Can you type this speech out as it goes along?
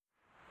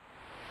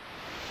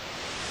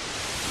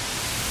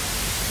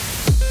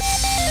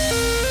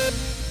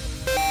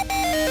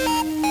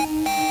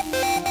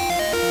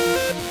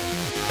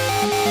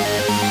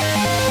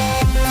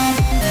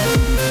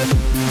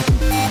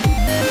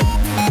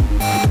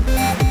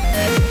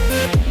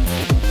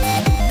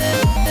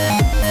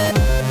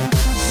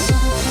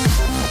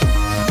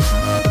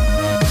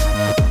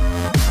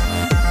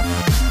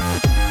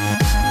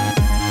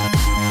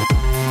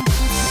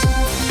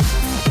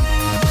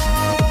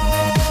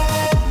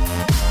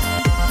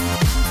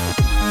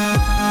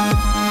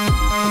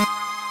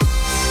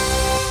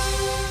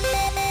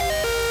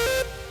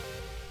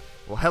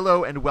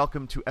hello and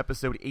welcome to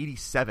episode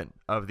 87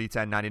 of the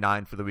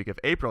 1099 for the week of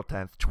April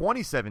 10th,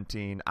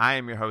 2017. I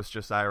am your host,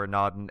 Josiah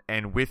Renaudin,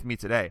 and with me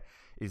today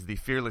is the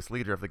fearless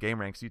leader of the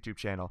Gameranx YouTube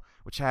channel,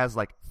 which has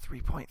like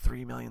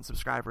 3.3 million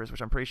subscribers,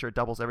 which I'm pretty sure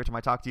doubles every time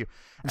I talk to you,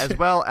 as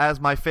well as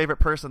my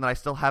favorite person that I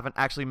still haven't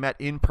actually met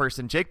in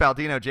person, Jake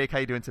Baldino. Jake, how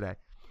you doing today?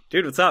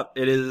 Dude, what's up?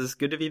 It is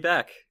good to be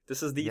back.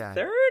 This is the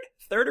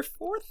third or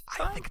fourth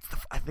time?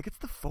 I think it's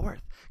the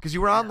fourth, because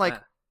you were on like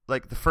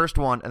the first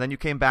one, and then you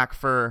came back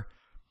for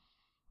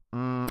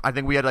I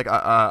think we had like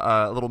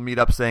a little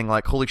meetup saying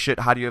like, holy shit,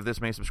 how do you have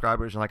this many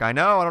subscribers? And like, I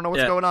don't know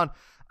what's going on.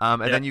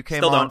 And then you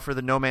came on for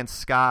the No Man's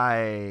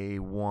Sky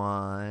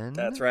one.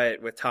 That's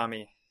right, with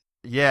Tommy.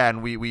 Yeah,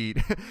 and we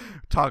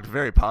talked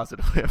very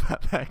positively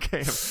about that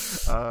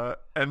game.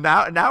 And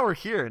now we're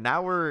here.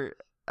 Now we're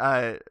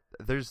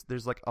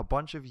there's like a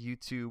bunch of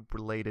YouTube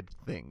related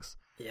things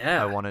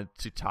I wanted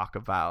to talk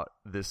about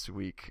this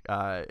week.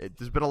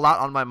 There's been a lot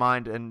on my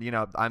mind, and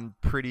I'm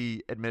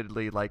pretty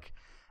admittedly like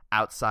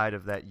outside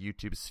of that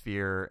YouTube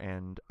sphere,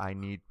 and I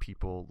need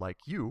people like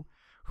you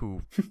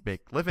who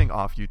make living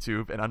off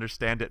YouTube and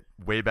understand it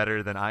way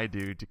better than I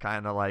do to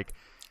kind of like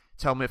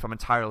tell me if I'm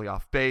entirely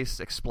off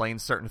base, explain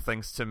certain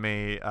things to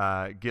me,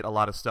 get a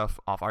lot of stuff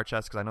off our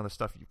chest, because I know there's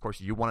stuff, of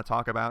course, you want to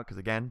talk about, because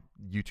again,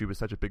 YouTube is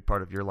such a big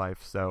part of your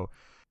life. So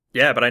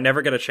yeah, but I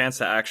never get a chance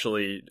to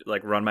actually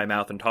like run my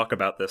mouth and talk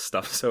about this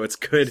stuff, so it's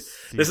good.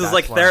 See, this is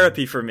like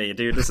therapy for me,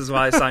 dude. This is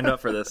why I signed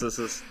up for this. This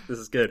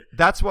is good.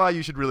 That's why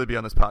you should really be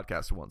on this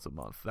podcast once a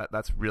month.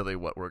 That's really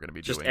what we're going to be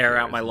doing. Just air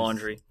out my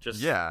laundry.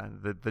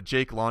 The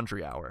Jake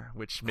Laundry Hour,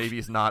 which maybe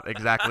is not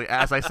exactly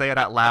as I say it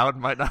out loud,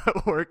 might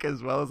not work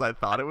as well as I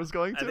thought it was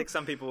going to. I think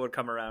some people would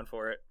come around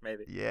for it,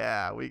 maybe.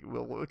 Yeah,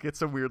 we'll get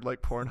some weird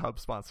like Pornhub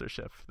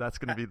sponsorship. That's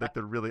going to be like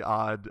the really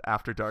odd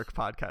After Dark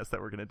podcast that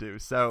we're going to do.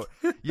 So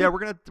yeah, we're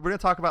gonna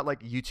talk about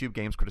like YouTube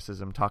games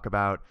criticism, talk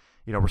about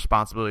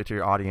responsibility to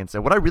your audience,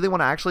 and what I really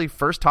want to actually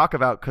first talk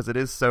about, because it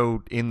is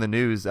so in the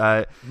news,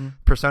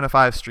 Persona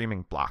 5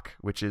 streaming block,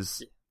 which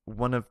is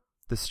one of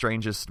the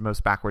strangest,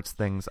 most backwards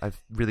things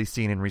I've really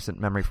seen in recent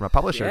memory from a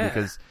publisher.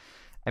 Because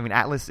I mean,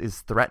 Atlas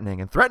is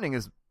threatening, and threatening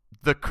is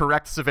the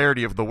correct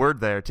severity of the word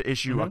there, to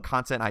issue a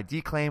content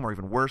ID claim, or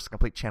even worse, a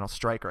complete channel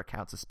strike or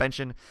account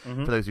suspension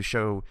for those who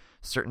show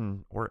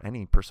certain or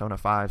any Persona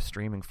 5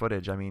 streaming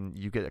footage. I mean,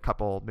 you get a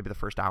couple, maybe the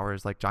first hour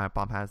is like Giant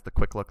Bomb has the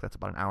quick look, that's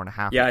about an hour and a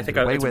half. Yeah, I think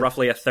it's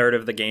roughly a third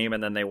of the game,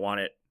 and then they want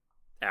it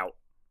out.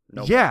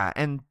 Yeah,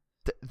 and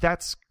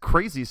that's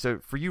crazy. So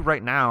for you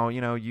right now,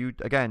 you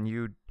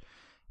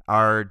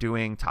are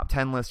doing top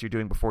 10 lists, you're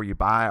doing before you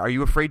buy. Are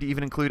you afraid to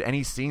even include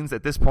any scenes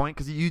at this point?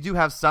 Because you do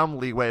have some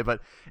leeway,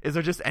 but is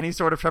there just any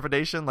sort of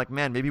trepidation? Like,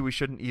 man, maybe we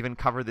shouldn't even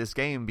cover this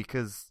game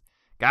because,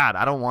 God,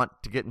 I don't want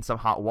to get in some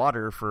hot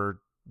water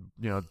for,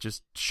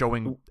 just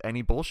showing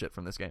any bullshit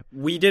from this game.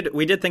 We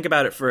did think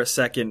about it for a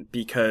second,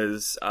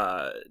 because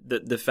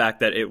the fact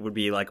that it would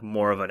be like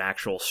more of an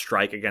actual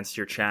strike against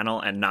your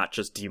channel and not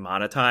just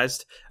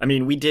demonetized. I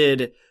mean, we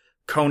did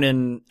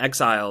Conan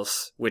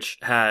Exiles, which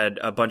had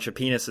a bunch of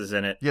penises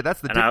in it. Yeah,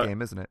 that's the dick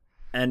game, isn't it?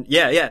 And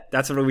yeah,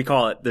 that's what we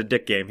call it, the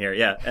dick game here.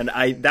 Yeah, and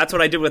that's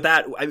what I did with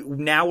that.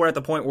 Now we're at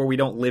the point where we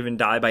don't live and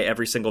die by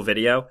every single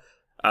video.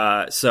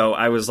 So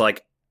I was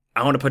like,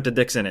 I want to put the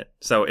dicks in it.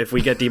 So if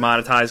we get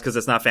demonetized because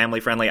it's not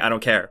family friendly, I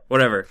don't care.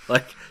 Whatever.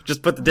 Like,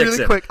 just put the dicks in.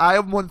 Really quick, I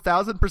am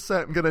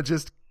 1000% gonna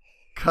just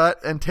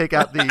cut and take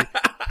out the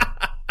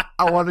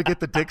I want to get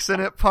the dicks in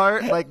it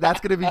part. Like,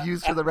 that's going to be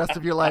used for the rest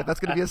of your life.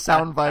 That's going to be a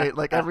sound bite.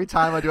 Like, every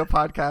time I do a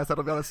podcast,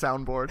 that'll be on a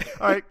soundboard.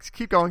 All right,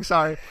 keep going.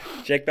 Sorry.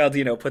 Jake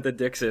Baldino, put the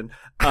dicks in.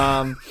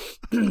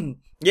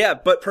 Yeah,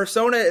 but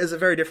Persona is a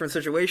very different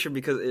situation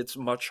because it's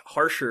much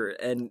harsher.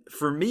 And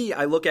for me,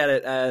 I look at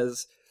it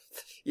as,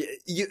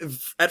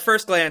 at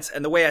first glance,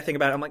 and the way I think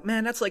about it, I'm like,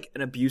 man, that's like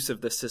an abuse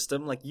of the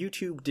system. Like,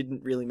 YouTube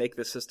didn't really make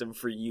the system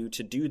for you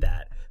to do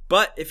that.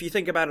 But if you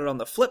think about it on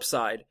the flip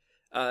side,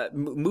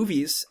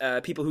 movies,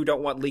 people who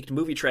don't want leaked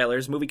movie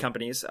trailers, movie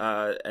companies,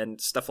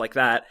 and stuff like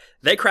that,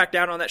 they crack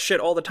down on that shit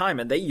all the time,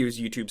 and they use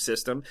YouTube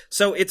system.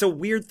 So it's a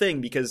weird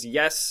thing because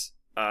yes,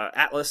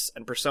 Atlas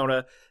and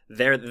Persona,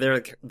 they're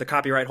the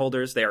copyright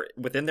holders. They're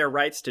within their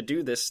rights to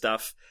do this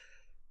stuff.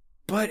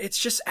 But it's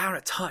just out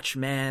of touch,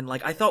 man.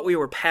 Like, I thought we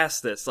were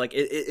past this. Like,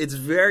 it's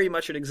very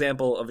much an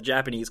example of a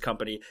Japanese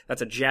company.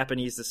 That's a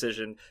Japanese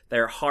decision.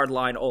 They're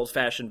hardline,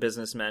 old-fashioned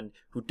businessmen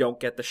who don't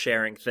get the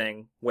sharing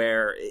thing,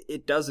 where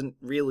it doesn't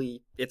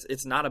really,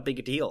 it's not a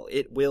big deal.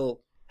 It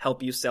will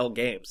help you sell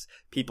games.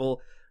 People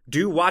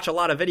do watch a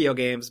lot of video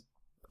games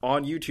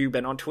on YouTube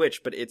and on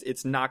Twitch, but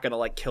it's not gonna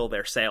like kill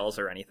their sales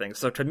or anything.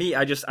 So to me,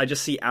 I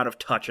just see out of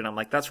touch, and I'm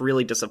like, that's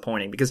really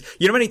disappointing, because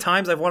you know how many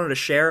times I've wanted to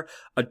share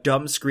a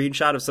dumb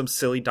screenshot of some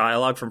silly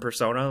dialogue from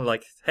Persona,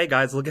 like, hey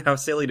guys, look at how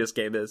silly this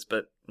game is,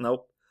 but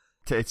nope.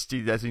 You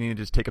need to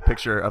just take a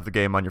picture of the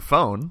game on your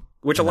phone,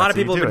 which a lot of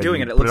people have been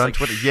doing, and it looks like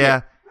shit.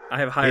 Yeah, I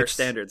have higher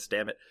standards,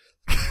 damn it.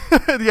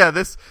 Yeah,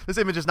 this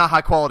image is not high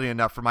quality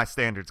enough for my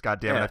standards. God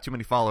damn it, I have too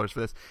many followers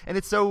for this, and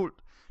it's so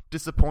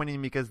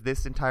disappointing because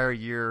this entire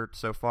year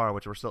so far,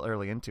 which we're still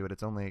early into it,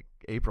 it's only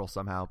April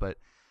somehow, but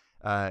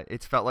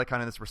it's felt like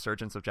kind of this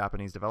resurgence of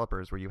Japanese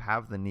developers where you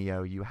have the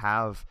Neo, you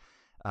have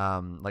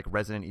like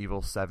Resident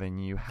Evil 7,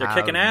 you have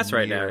they're kicking ass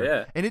right now,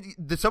 yeah. And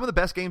some of the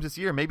best games this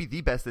year, maybe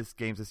the best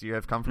games this year,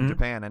 have come from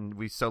Japan. And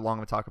we so long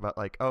to talk about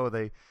like, oh,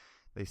 they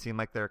seem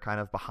like they're kind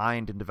of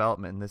behind in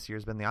development, and this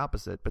year's been the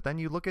opposite. But then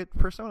you look at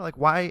Persona, like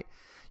why?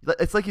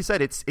 It's like you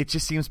said, it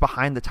just seems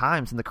behind the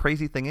times. And the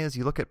crazy thing is,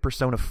 you look at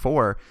Persona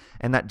 4,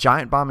 and that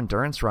Giant Bomb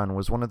Endurance run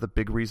was one of the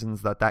big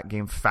reasons that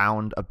game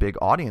found a big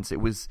audience.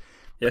 It was,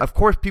 of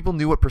course, people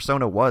knew what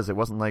Persona was. It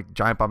wasn't like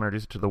Giant Bomb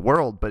introduced it to the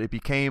world, but it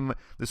became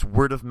this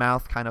word of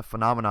mouth kind of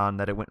phenomenon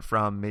that it went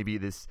from maybe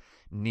this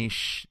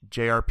niche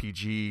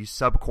JRPG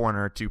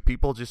sub-corner to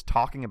people just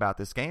talking about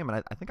this game.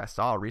 And I think I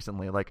saw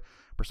recently, like,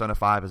 Persona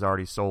 5 has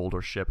already sold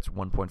or shipped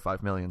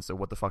 1.5 million, so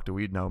what the fuck do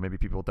we know? Maybe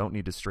people don't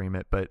need to stream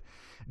it. But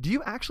do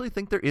you actually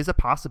think there is a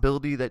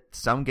possibility that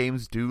some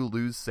games do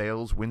lose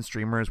sales when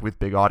streamers with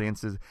big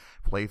audiences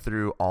play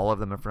through all of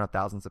them in front of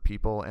thousands of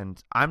people?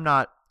 And I'm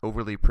not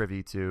overly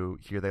privy to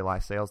Here They Lie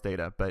sales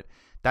data, but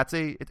it's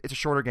a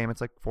shorter game.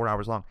 It's like 4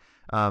 hours long.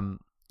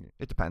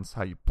 It depends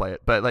how you play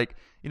it. But like,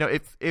 you know,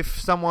 if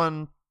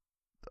someone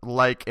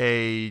like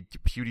a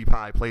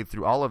PewDiePie played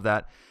through all of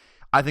that,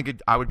 I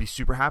think I would be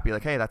super happy.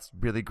 Like, hey, that's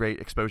really great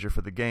exposure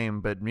for the game.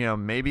 But, you know,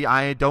 maybe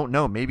I don't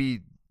know.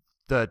 Maybe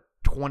the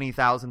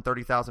 20,000,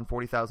 30,000,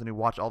 40,000 who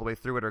watch all the way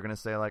through it are going to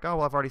say like, oh,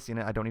 well, I've already seen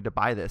it. I don't need to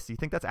buy this. Do you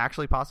think that's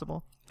actually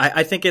possible?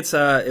 I think it's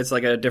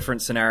like a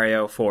different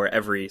scenario for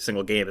every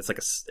single game. It's like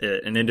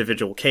an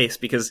individual case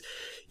because,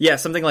 yeah,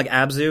 something like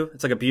Abzu,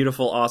 it's like a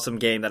beautiful, awesome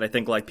game that I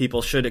think like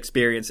people should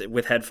experience it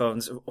with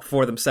headphones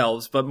for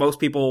themselves. But most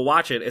people will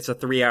watch it. It's a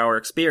 3-hour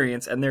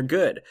experience and they're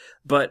good.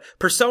 But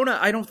Persona,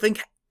 I don't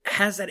think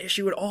has that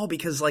issue at all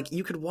because like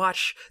you could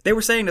watch, they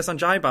were saying this on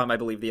Giant Bomb I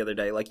believe the other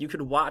day, like you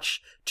could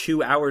watch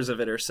 2 hours of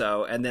it or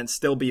so and then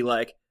still be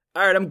like,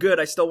 all right, I'm good,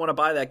 I still want to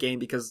buy that game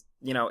because,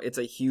 you know, it's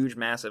a huge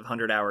massive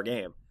 100-hour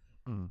game.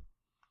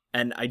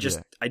 And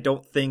I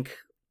don't think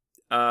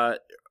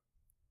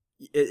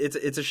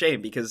it's a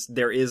shame because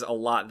there is a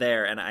lot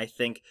there, and I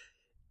think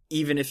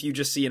even if you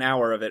just see an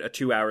hour of it, or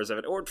 2 hours of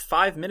it, or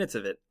 5 minutes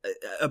of it,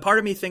 a part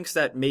of me thinks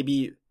that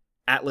maybe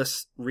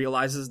Atlas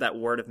realizes that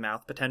word of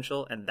mouth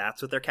potential, and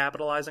that's what they're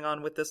capitalizing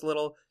on with this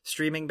little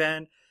streaming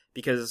ban,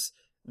 because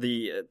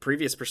the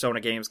previous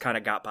Persona games kind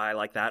of got by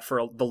like that.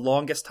 For the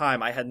longest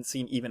time, I hadn't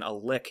seen even a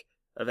lick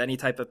of any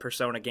type of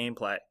Persona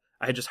gameplay.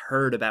 I had just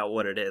heard about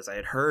what it is. I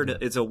had heard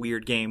it's a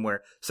weird game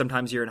where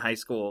sometimes you're in high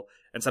school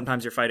and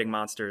sometimes you're fighting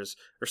monsters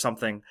or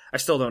something. I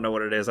still don't know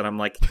what it is, and I'm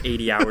like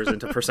 80 hours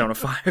into Persona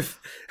 5.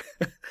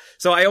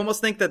 So I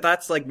almost think that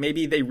that's like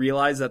maybe they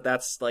realize that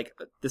that's like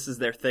this is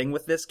their thing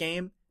with this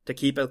game, to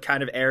keep a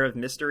kind of air of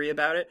mystery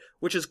about it,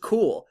 which is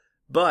cool.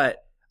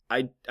 But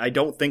I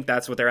don't think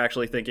that's what they're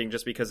actually thinking,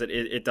 just because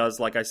it does,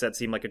 like I said,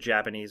 seem like a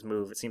Japanese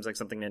move. It seems like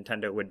something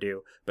Nintendo would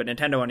do. But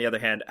Nintendo, on the other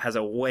hand, has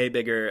a way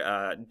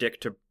bigger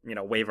dick to, you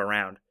know, wave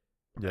around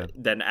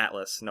than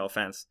Atlas. No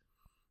offense.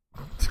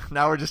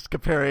 Now we're just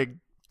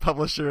comparing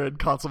publisher and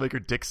console maker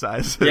dick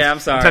size. Yeah, I'm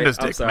sorry. Nintendo's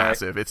dick's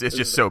massive. It's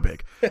just so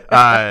big.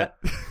 I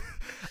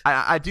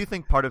do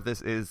think part of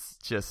this is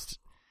just,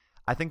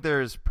 I think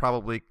there's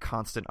probably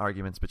constant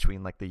arguments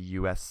between like the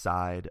US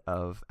side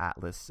of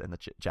Atlas and the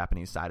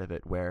Japanese side of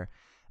it, where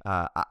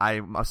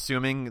I'm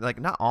assuming like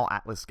not all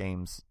Atlas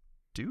games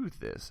do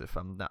this, if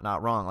I'm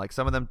not wrong. Like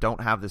some of them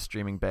don't have this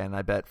streaming ban.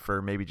 I bet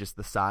for maybe just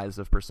the size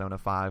of Persona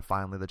 5,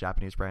 finally the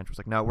Japanese branch was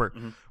like, no,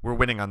 we're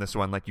winning on this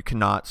one. Like you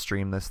cannot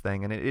stream this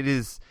thing, and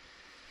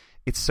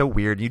it's so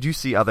weird. You do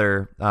see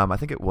other, I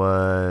think it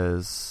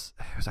was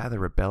either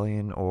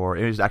Rebellion or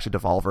it was actually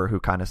Devolver who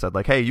kind of said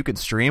like, hey, you can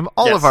stream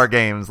all of our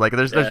games. Like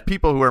there's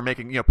people who are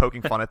making, you know,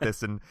 poking fun at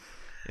this, and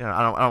you know,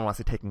 I don't want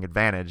to say taking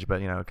advantage, but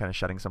you know, kind of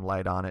shedding some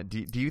light on it.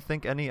 Do you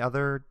think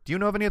do you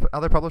know of any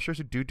other publishers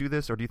who do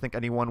this, or do you think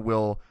anyone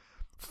will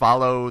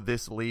follow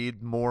this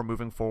lead more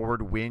moving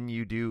forward when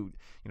you do, you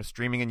know,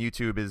 streaming and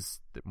YouTube is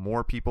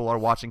more people are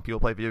watching people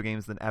play video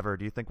games than ever?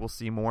 Do you think we'll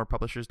see more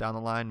publishers down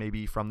the line,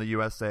 maybe from the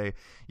US, say,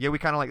 yeah, we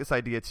kind of like this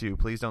idea too,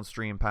 please don't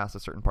stream past a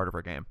certain part of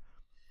our game?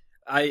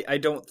 I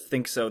don't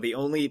think so. The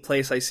only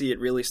place I see it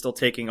really still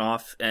taking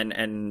off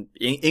and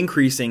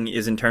increasing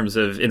is in terms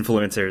of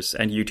influencers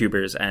and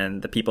YouTubers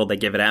and the people they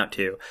give it out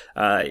to.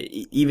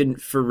 Even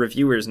for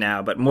reviewers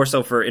now, but more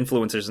so for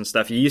influencers and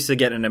stuff. You used to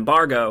get an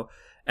embargo,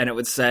 and it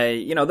would say,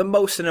 you know, the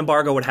most an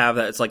embargo would have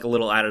that it's like a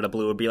little out of the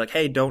blue would be like,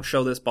 hey, don't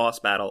show this boss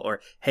battle,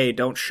 or hey,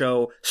 don't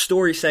show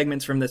story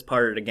segments from this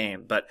part of the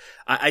game. But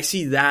I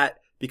see that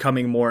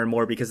becoming more and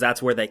more because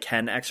that's where they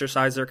can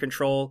exercise their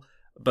control.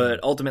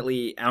 But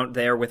ultimately, out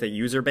there with a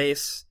user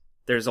base,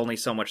 there's only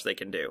so much they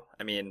can do.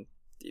 I mean,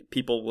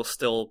 people will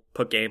still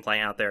put gameplay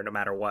out there no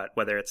matter what,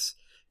 whether it's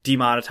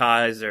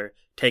demonetized or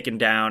taken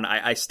down.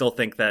 I still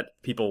think that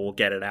people will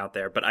get it out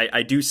there. But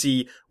I do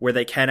see where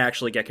they can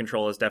actually get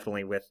control is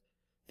definitely with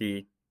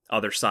the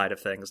other side of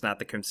things, not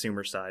the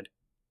consumer side.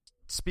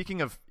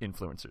 Speaking of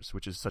influencers,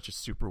 which is such a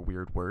super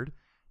weird word,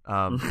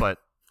 but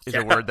is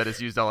a word that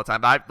is used all the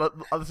time.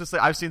 Let's just say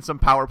I've seen some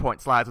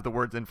PowerPoint slides with the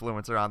words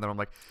influencer on them. I'm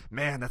like,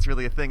 man, that's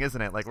really a thing,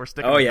 isn't it? Like, we're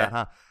sticking with that,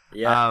 huh?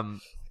 Yeah.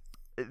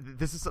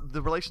 This is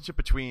the relationship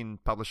between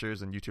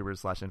publishers and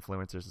YouTubers /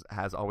 influencers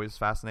has always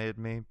fascinated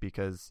me,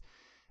 because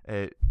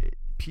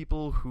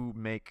people who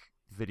make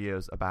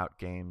videos about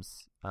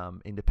games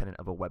independent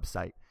of a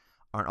website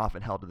aren't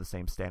often held to the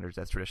same standards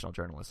as traditional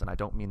journalists. And I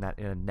don't mean that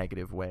in a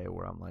negative way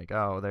where I'm like,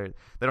 oh, they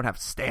don't have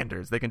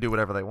standards, they can do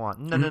whatever they want.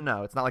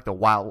 No. It's not like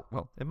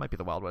it might be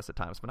the Wild West at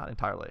times, but not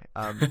entirely.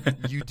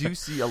 You do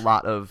see a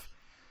lot of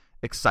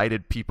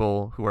excited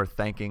people who are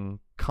thanking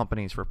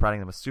companies for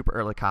providing them a super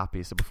early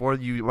copy. So before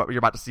you're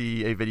about to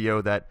see a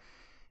video that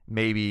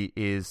maybe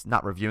is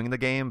not reviewing the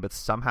game but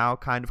somehow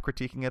kind of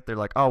critiquing it, they're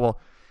like, oh, well,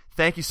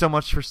 thank you so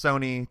much for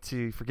Sony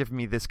for giving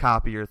me this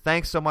copy, or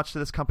thanks so much to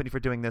this company for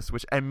doing this,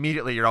 which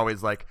immediately you're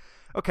always like,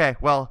 okay,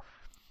 well,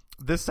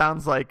 this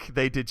sounds like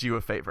they did you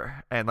a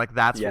favor. And like,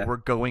 that's what we're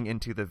going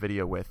into the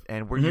video with.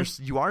 And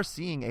you are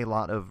seeing a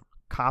lot of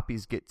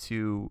copies get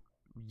to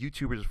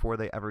YouTubers before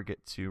they ever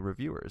get to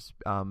reviewers.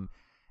 And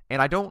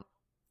I don't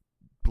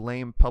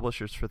blame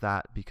publishers for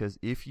that, because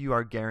if you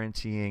are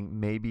guaranteeing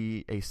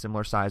maybe a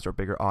similar size or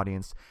bigger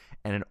audience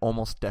and an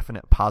almost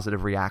definite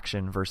positive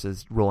reaction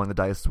versus rolling the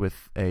dice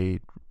with a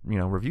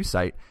review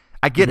site,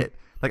 I get it.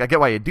 Like, I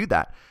get why you do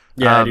that.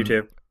 Yeah, I do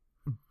too.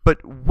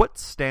 But what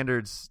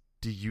standards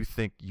do you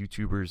think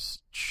YouTubers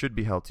should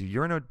be held to?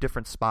 You're in a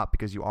different spot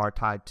because you are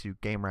tied to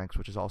Gameranx,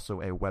 which is also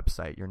a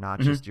website. You're not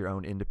just your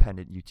own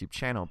independent YouTube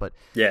channel. But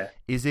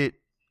is it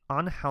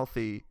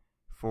unhealthy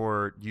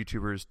for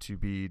YouTubers to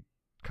be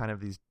kind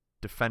of these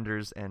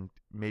defenders and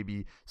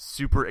maybe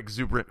super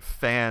exuberant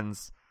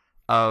fans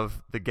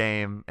of the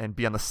game and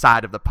be on the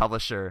side of the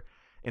publisher,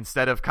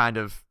 instead of kind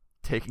of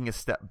taking a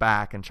step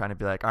back and trying to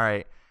be like, all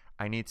right,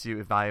 I need to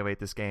evaluate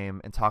this game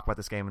and talk about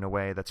this game in a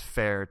way that's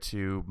fair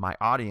to my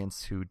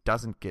audience who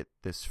doesn't get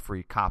this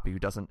free copy, who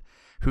doesn't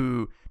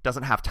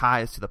have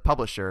ties to the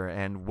publisher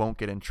and won't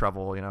get in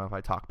trouble, if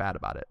I talk bad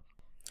about it.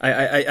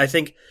 I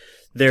think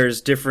there's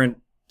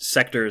different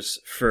sectors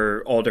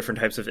for all different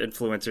types of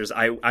influencers.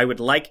 I would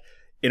like,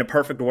 in a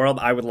perfect world,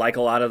 I would like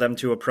a lot of them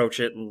to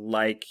approach it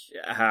like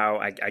how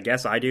I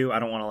guess I do. I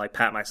don't want to like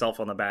pat myself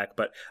on the back,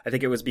 but I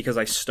think it was because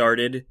I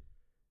started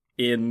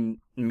in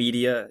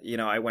media.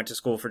 I went to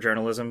school for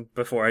journalism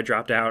before I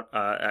dropped out.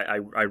 I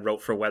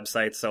wrote for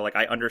websites, so like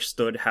I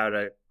understood how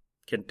to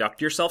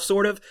conduct yourself,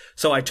 sort of.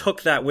 So I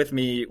took that with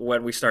me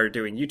when we started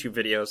doing YouTube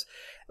videos.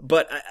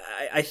 But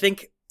I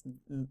think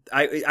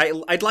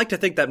I'd like to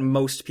think that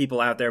most people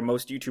out there,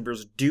 most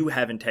YouTubers, do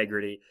have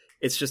integrity.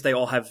 It's just they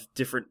all have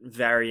different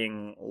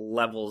varying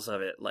levels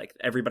of it. Like,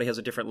 everybody has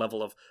a different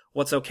level of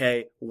what's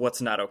okay,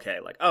 what's not okay.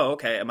 Like, oh,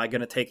 okay, am I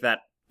going to take that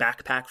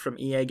backpack from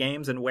EA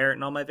Games and wear it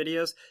in all my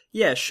videos?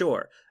 Yeah,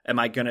 sure. Am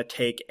I going to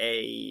take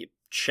a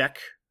check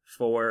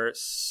for,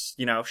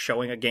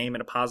 showing a game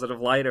in a positive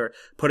light or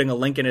putting a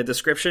link in a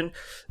description?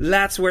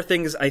 That's where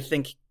things, I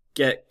think,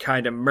 get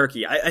kind of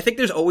murky. I think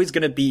there's always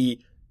going to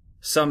be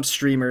some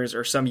streamers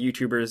or some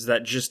YouTubers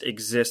that just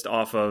exist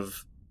off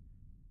of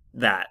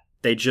that.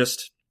 They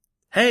just,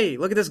 hey,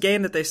 look at this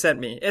game that they sent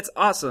me. It's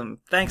awesome.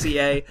 Thanks,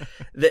 EA.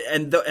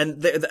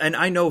 And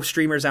I know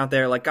streamers out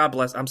there, like, God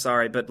bless, I'm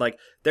sorry, but like,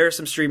 there are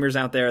some streamers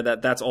out there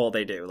that's all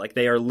they do. Like,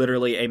 they are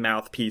literally a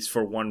mouthpiece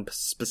for one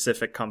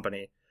specific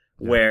company,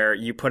 where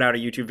you put out a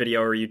YouTube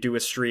video or you do a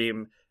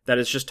stream that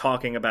is just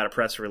talking about a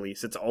press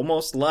release. It's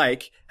almost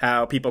like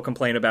how people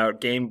complain about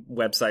game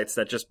websites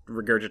that just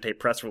regurgitate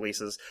press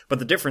releases. But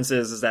the difference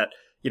is that,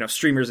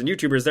 streamers and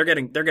YouTubers, they're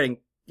getting,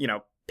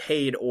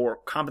 paid or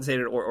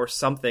compensated or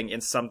something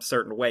in some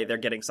certain way. They're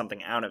getting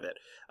something out of it.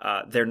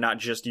 They're not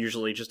just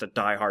usually just a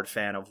diehard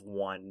fan of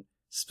one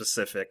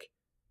specific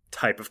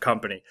type of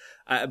company.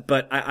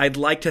 But I'd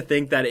like to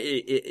think that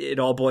it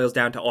all boils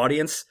down to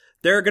audience.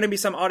 There are going to be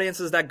some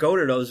audiences that go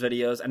to those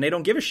videos and they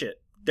don't give a shit.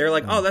 They're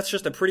like, oh, that's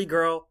just a pretty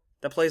girl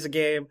that plays a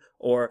game,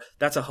 or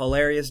that's a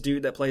hilarious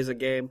dude that plays a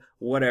game,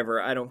 whatever,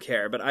 I don't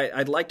care. But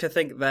I'd like to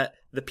think that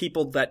the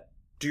people that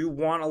do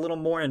want a little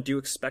more and do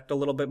expect a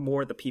little bit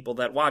more, the people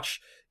that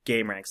watch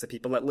Gameranx, the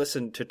people that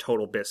listen to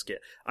Total Biscuit,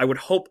 I would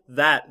hope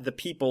that the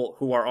people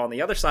who are on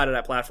the other side of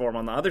that platform,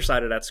 on the other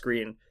side of that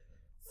screen,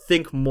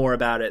 think more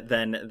about it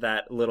than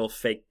that little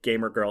fake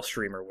gamer girl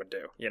streamer would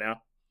do,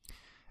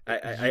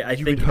 I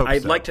think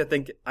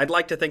I'd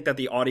like to think that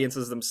the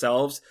audiences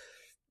themselves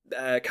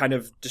kind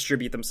of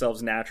distribute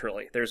themselves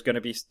naturally. There's going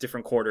to be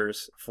different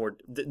corners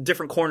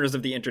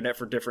of the internet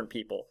for different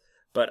people,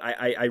 but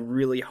I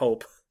really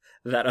hope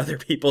that other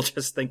people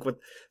just think with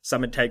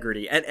some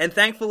integrity, and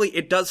thankfully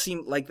it does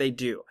seem like they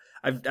do.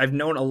 I've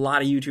known a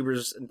lot of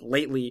YouTubers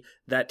lately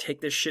that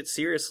take this shit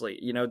seriously.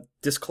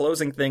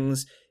 Disclosing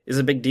things is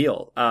a big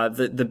deal.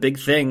 The big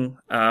thing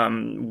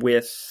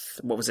with,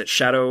 what was it,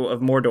 Shadow of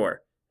Mordor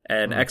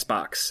and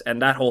Xbox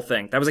and that whole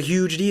thing, that was a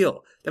huge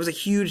deal.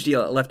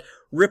 It left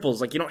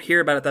ripples. Like, you don't hear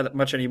about it that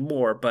much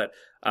anymore, but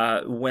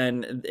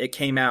when it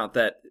came out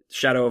that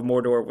Shadow of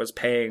Mordor was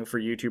paying for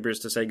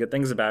YouTubers to say good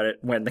things about it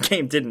when the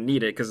game didn't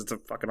need it because it's a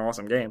fucking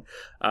awesome game.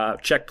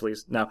 Check,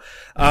 please. No.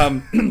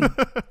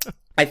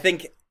 I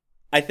think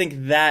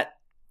that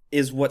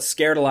is what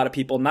scared a lot of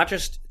people, not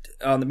just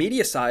on the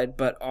media side,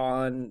 but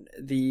on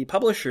the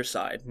publisher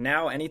side.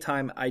 Now,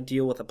 anytime I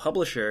deal with a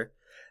publisher,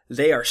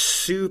 they are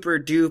super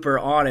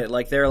duper on it.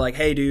 Like, they're like,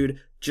 hey, dude,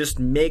 just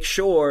make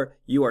sure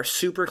you are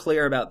super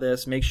clear about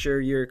this. Make sure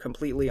you're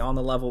completely on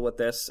the level with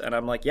this. And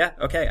I'm like, yeah,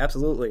 okay,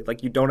 absolutely.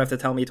 Like, you don't have to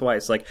tell me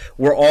twice. Like,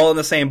 we're all in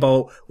the same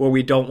boat where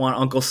we don't want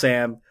Uncle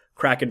Sam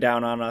cracking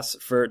down on us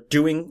for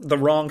doing the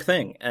wrong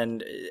thing.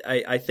 And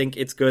I think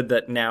it's good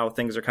that now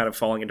things are kind of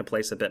falling into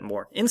place a bit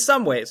more. In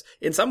some ways,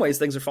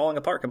 things are falling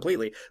apart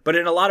completely. But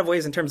in a lot of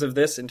ways, in terms of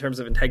this, in terms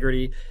of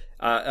integrity,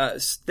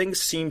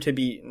 things seem to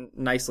be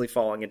nicely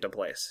falling into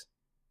place.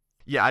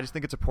 Yeah, I just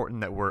think it's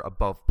important that we're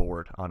above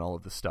board on all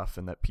of this stuff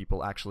and that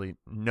people actually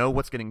know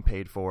what's getting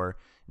paid for,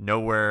 know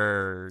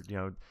where,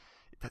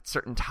 that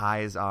certain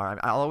ties are.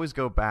 I'll always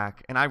go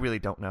back, and I really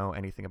don't know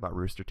anything about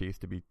Rooster Teeth,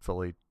 to be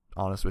fully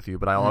honest with you,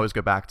 but I'll always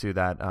go back to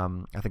that.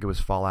 I think it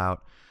was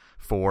Fallout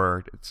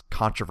 4, it's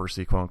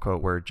controversy, quote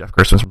unquote, where Jeff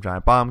Gerstmann from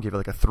Giant Bomb gave it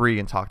like a 3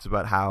 and talked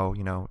about how,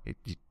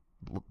 it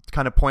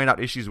kind of pointed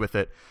out issues with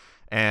it.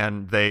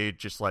 And they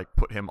just like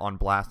put him on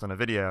blast on a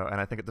video. And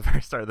I think at the very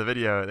start of the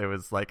video, it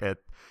was like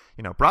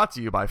brought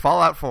to you by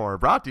Fallout 4,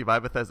 brought to you by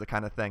Bethesda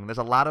kind of thing. There's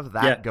a lot of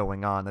that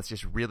going on. That's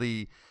just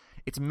really,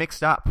 it's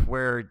mixed up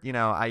where,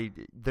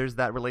 there's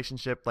that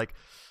relationship like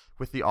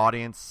with the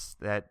audience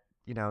that,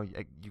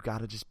 you got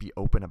to just be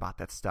open about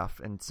that stuff.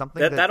 And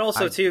something that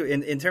also too,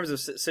 in terms of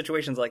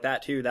situations like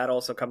that too, that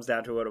also comes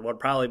down to what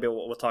probably be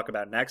what we'll talk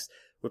about next,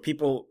 with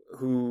people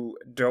who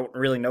don't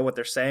really know what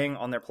they're saying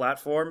on their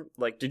platform.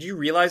 Like, did you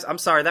realize? I'm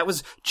sorry, that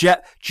was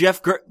Jeff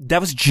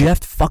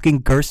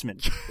fucking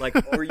Gerstmann. Like,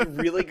 are you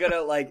really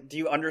gonna do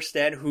you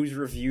understand whose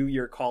review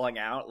you're calling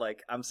out?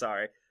 Like, I'm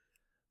sorry.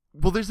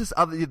 Well,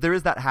 there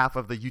is that half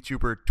of the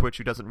YouTuber Twitch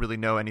who doesn't really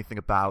know anything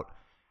about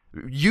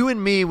you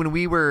and me when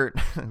we were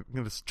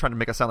trying to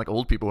make us sound like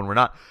old people when we're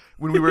not.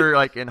 When we were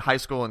like in high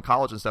school and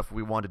college and stuff,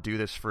 we wanted to do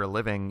this for a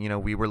living.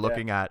 We were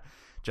looking at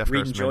Jeff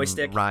reading Gerstmann,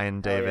 Joystick. Ryan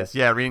Davis.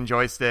 Yeah, reading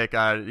Joystick,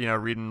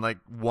 reading like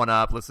One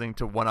Up, listening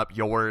to One Up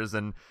Yours,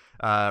 and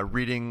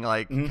reading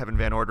like Kevin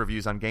Van Ord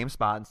reviews on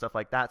GameSpot and stuff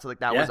like that. So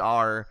like that was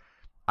our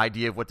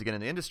idea of what to get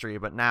in the industry.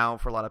 But now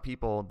for a lot of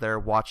people, they're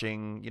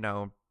watching,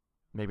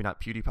 maybe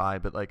not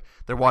PewDiePie, but like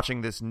they're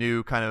watching this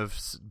new kind of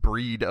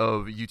breed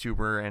of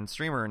YouTuber and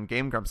streamer and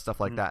Game Grumps,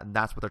 stuff like that. And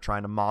that's what they're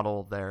trying to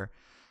model their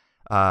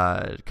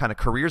kind of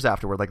careers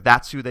afterward. Like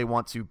that's who they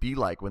want to be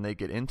like when they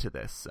get into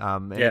this.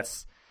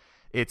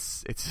 It's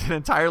an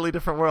entirely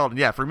different world. And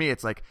yeah, for me,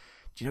 it's like,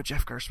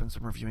 Jeff Gerstmann's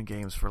been reviewing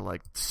games for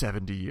like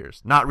 70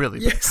 years. Not really,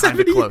 but kind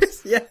of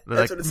close. Years. Yeah,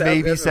 like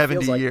maybe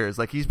 70 years.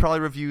 Like he's probably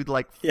reviewed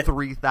like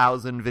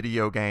 3,000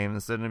 video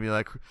games, and it'd be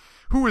like,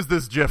 who is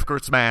this Jeff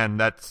Gerstmann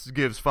that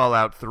gives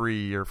Fallout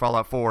 3 or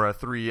Fallout 4 a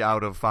 3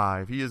 out of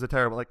 5? He is a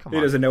terrible. Like, come on.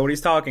 He doesn't know what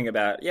he's talking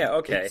about. Yeah,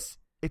 okay.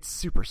 It's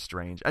super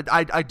strange.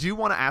 I do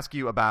want to ask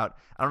you about.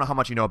 I don't know how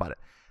much you know about it.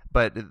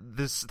 But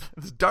this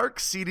dark,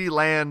 seedy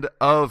land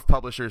of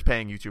publishers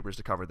paying YouTubers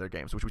to cover their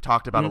games, which we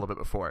talked about a little bit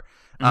before.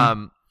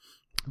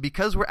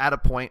 Because we're at a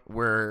point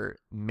where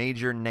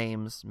major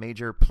names,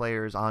 major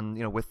players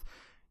on, with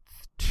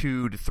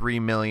 2 to 3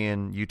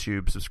 million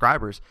YouTube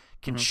subscribers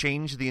can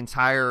change the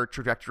entire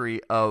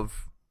trajectory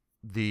of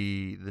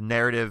the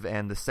narrative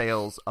and the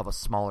sales of a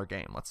smaller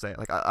game. Let's say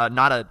like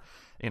not a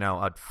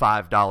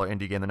 $5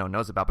 indie game that no one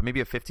knows about, but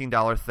maybe a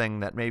 $15 thing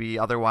that maybe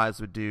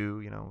otherwise would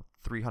do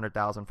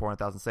 300,000,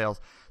 400,000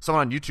 sales.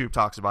 Someone on YouTube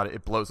talks about it,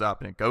 it blows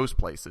up and it goes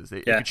places.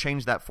 It could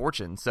change that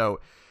fortune. So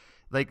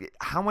like,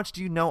 how much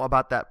do you know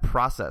about that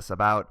process,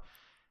 about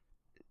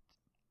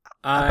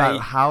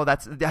how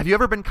that's, have you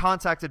ever been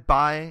contacted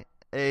by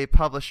a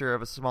publisher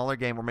of a smaller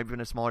game or maybe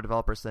even a smaller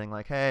developer saying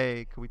like,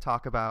 hey, can we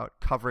talk about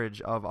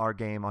coverage of our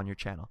game on your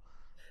channel?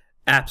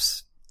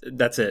 Apps.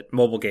 That's it.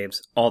 Mobile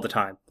games all the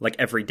time, like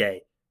every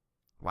day.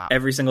 Wow.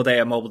 Every single day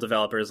a mobile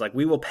developer is like,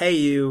 we will pay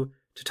you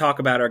to talk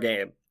about our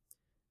game.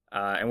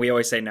 And we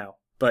always say no.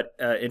 But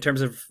in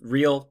terms of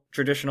real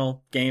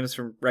traditional games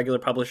from regular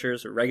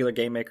publishers or regular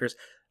game makers,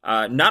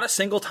 not a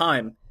single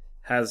time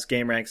has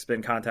Gameranx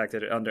been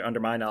contacted under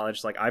my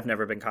knowledge. Like, I've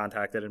never been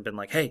contacted and been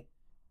like, hey,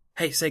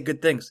 say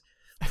good things.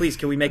 Please,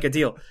 can we make a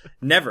deal?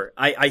 Never.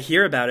 I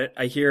hear about it.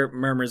 I hear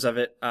murmurs of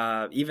it.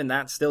 Even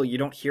that still, you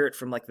don't hear it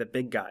from like the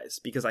big guys,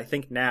 because I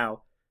think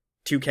now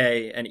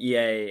 2K and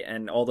EA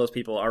and all those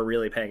people are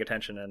really paying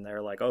attention, and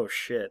they're like, oh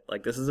shit,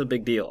 like this is a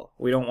big deal.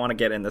 We don't want to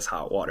get in this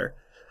hot water.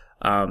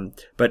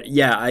 But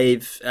yeah,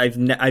 I've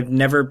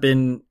never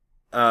been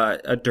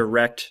a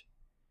direct.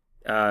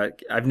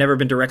 I've never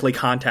been directly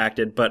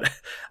contacted, but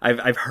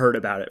I've heard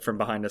about it from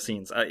behind the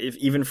scenes.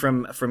 Even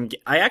from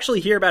I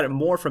actually hear about it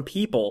more from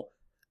people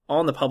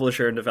on the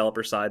publisher and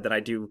developer side than I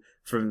do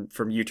from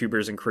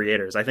YouTubers and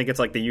creators. I think it's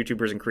like the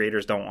YouTubers and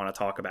creators don't want to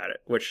talk about it,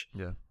 which,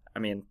 I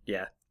mean,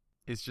 yeah.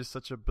 is just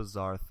such a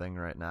bizarre thing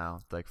right now.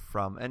 Like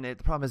the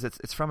problem is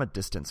it's from a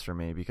distance for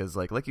me, because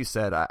like you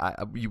said,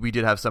 we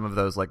did have some of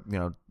those, like, you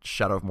know,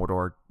 Shadow of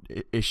Mordor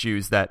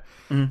issues that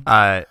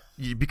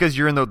because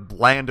you're in the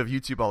land of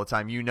YouTube all the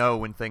time, you know,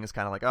 when things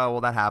kind of like, oh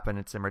well, that happened,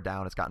 it simmered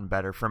down, it's gotten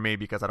better. For me,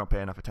 because I don't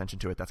pay enough attention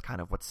to it, that's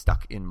kind of what's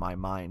stuck in my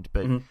mind.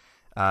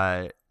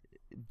 But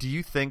do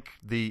you think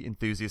the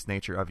enthusiast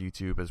nature of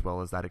YouTube, as well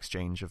as that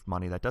exchange of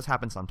money that does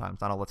happen sometimes,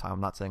 not all the time, I'm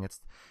not saying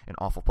it's an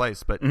awful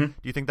place, but do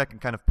you think that can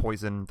kind of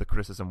poison the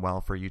criticism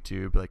well for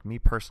YouTube? Like me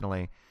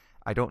personally,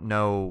 I don't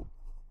know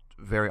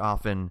very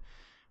often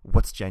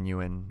what's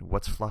genuine,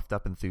 what's fluffed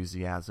up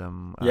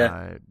enthusiasm,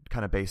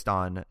 kind of based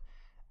on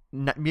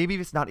maybe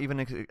it's not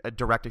even a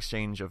direct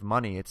exchange of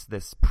money. It's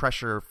this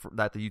pressure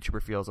that the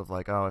YouTuber feels of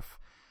like, oh, if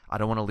I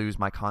don't want to lose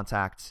my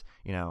contact,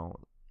 you know,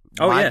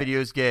 my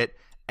videos get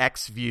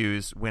X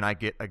views when I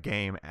get a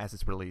game as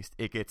it's released.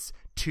 It gets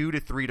 2 to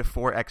 3 to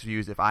 4 X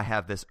views if I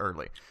have this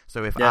early.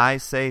 So if I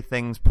say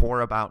things poor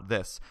about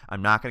this,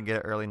 I'm not going to get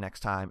it early next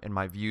time, and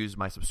my views,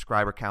 my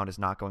subscriber count is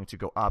not going to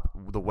go up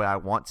the way I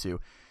want to.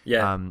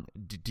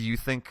 Do you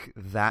think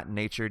that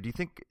nature, do you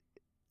think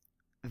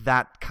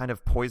that kind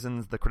of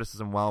poisons the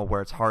criticism well,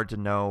 where it's hard to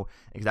know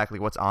exactly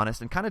what's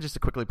honest? And kind of just to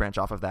quickly branch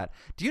off of that,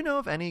 do you know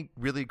of any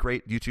really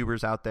great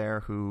YouTubers out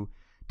there who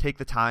take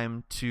the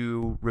time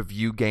to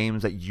review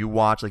games that you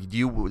watch? Like,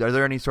 are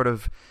there any sort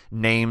of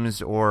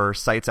names or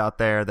sites out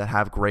there that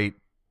have great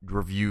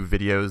review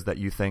videos that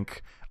you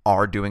think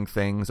are doing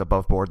things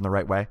above board in the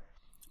right way?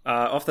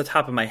 Off the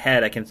top of my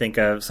head, I can think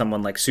of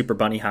someone like Super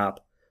Bunny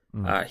Hop.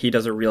 He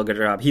does a real good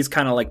job. He's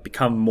kind of like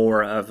become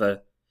more of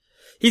a...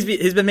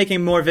 He's been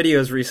making more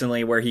videos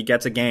recently where he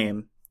gets a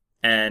game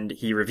and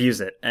he reviews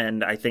it,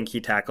 and I think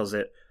he tackles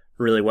it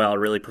really well,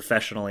 really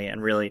professionally,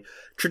 and really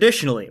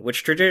traditionally,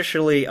 which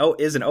traditionally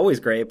isn't always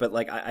great, but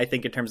like I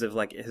think in terms of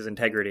like his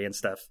integrity and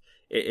stuff,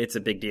 it's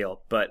a big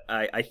deal. But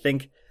I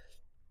think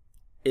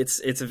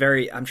it's a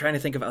very... I'm trying to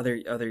think of other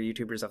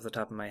YouTubers off the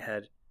top of my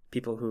head,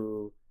 people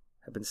who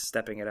have been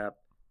stepping it up.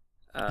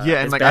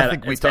 And like, I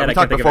think we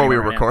talked before we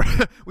record.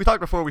 We talked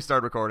before we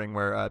started recording,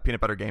 where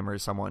Peanut Butter Gamer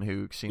is someone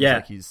who seems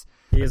like he's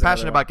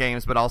passionate about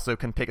games, but also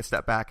can take a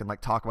step back and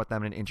like talk about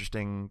them in an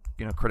interesting,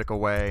 you know, critical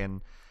way.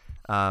 And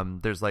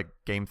there's like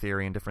game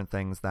theory and different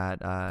things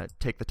that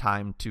take the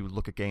time to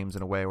look at games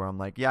in a way where I'm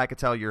like, yeah, I could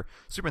tell you're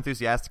super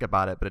enthusiastic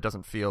about it, but it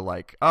doesn't feel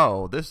like,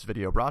 oh, this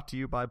video brought to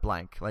you by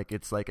blank. Like,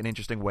 it's like an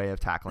interesting way of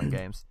tackling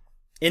games.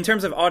 In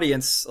terms of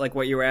audience, like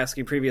what you were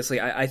asking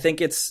previously, I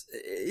think it's,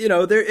 you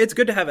know, it's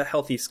good to have a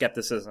healthy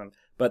skepticism,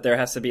 but there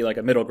has to be like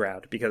a middle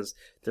ground, because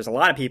there's a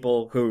lot of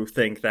people who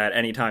think that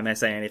anytime I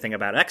say anything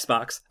about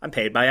Xbox, I'm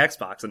paid by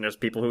Xbox. And there's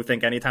people who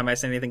think anytime I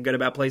say anything good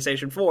about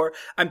PlayStation 4,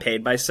 I'm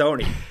paid by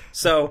Sony.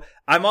 So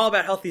I'm all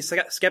about healthy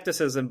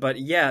skepticism, but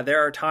yeah,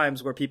 there are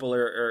times where people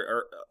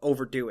are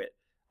overdo it.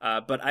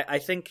 But I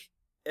think,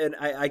 and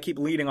I keep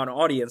leading on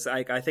audience,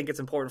 I think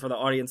it's important for the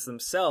audience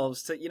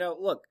themselves to, you know,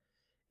 look,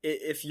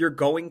 if you're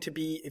going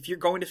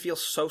to feel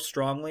so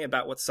strongly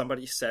about what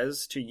somebody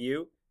says to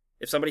you,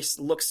 if somebody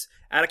looks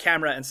at a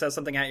camera and says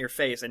something at your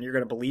face and you're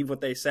going to believe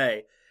what they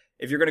say,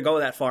 if you're going to go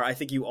that far, I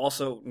think you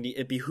also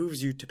it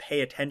behooves you to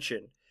pay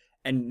attention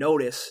and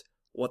notice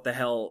what the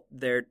hell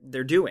they're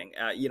doing.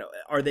 You know,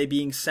 are they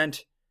being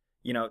sent,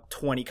 you know,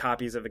 20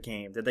 copies of a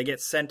game? Did they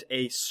get sent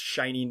a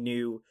shiny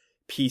new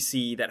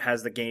PC that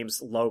has the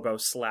game's logo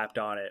slapped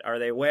on it? Are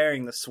they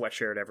wearing the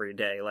sweatshirt every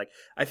day? Like,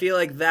 I feel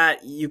like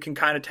that you can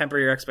kind of temper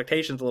your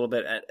expectations a little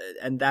bit,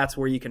 and that's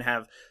where you can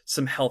have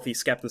some healthy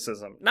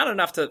skepticism. Not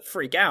enough to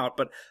freak out,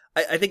 but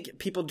I think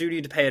people do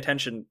need to pay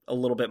attention a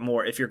little bit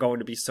more if you're going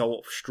to be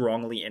so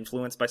strongly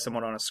influenced by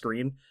someone on a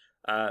screen.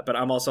 But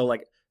I'm also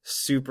like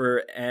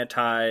super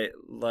anti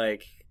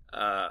like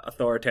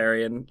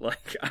authoritarian.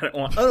 Like, I don't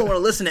want to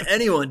listen to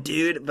anyone,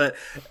 dude. But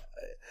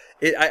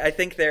I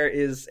think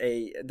there's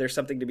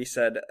something to be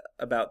said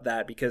about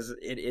that, because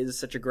it is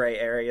such a gray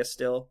area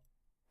still,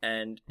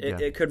 and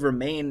it could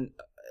remain.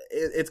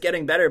 It's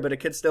getting better, but it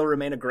could still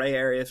remain a gray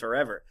area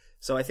forever.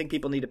 So I think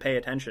people need to pay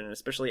attention,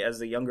 especially as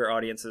the younger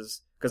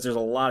audiences, because there's a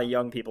lot of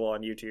young people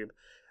on YouTube.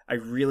 I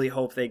really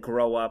hope they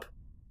grow up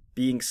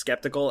being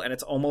skeptical, and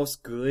it's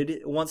almost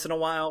good once in a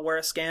while where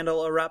a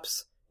scandal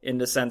erupts, in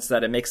the sense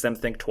that it makes them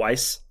think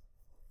twice.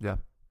 Yeah.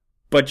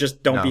 But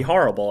just don't be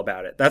horrible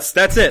about it. That's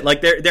it.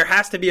 Like, there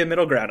has to be a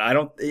middle ground. I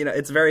don't, you know,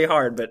 it's very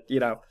hard, but you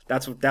know,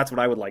 that's what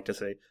I would like to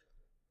see.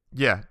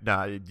 Yeah,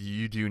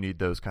 you do need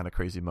those kind of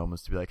crazy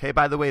moments to be like, hey,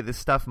 by the way, this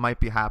stuff might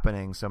be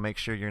happening, so make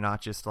sure you're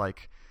not just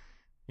like,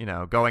 you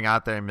know, going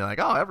out there and be like,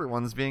 oh,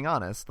 everyone's being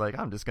honest. Like,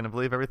 I'm just going to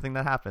believe everything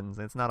that happens.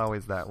 It's not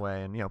always that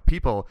way. And, you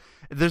know,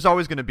 there's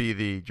always going to be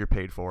the you're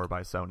paid for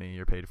by Sony,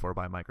 you're paid for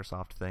by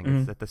Microsoft thing.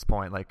 Mm-hmm. At this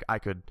point, like,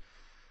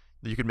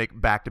 you could make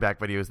back-to-back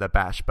videos that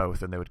bash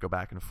both, and they would go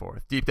back and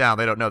forth. Deep down,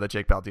 they don't know that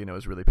Jake Baldino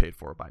is really paid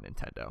for by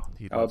Nintendo.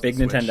 Big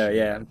Nintendo,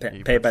 yeah.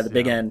 Paid by the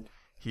big end.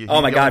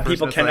 Oh my God,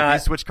 people cannot... Like,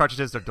 these Switch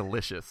cartridges are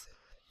delicious.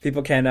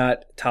 People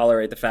cannot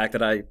tolerate the fact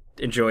that I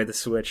enjoy the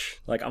Switch.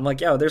 Like, I'm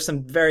like, yo, there's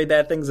some very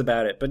bad things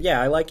about it. But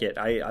yeah, I like it.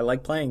 I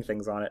like playing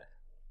things on it.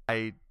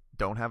 I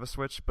don't have a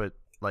Switch, but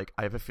like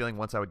I have a feeling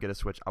once I would get a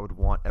Switch, I would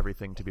want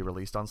everything to be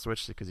released on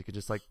Switch because you could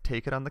just like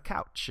take it on the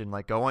couch and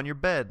like go on your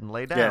bed and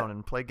lay down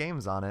and play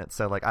games on it.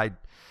 So like I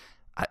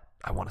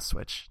want a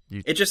Switch.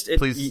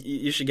 Please,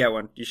 you should get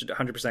one. You should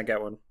 100%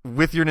 get one.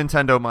 With your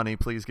Nintendo money,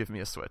 please give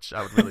me a Switch.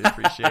 I would really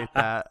appreciate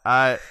that.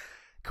 Let's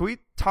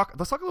talk a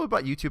little bit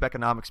about YouTube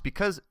economics,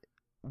 because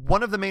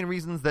one of the main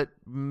reasons that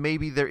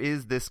maybe there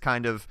is this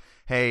kind of,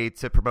 hey,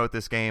 to promote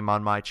this game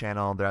on my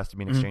channel, there has to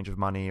be an exchange of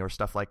money or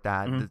stuff like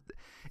that,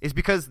 is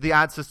because the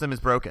ad system is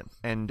broken.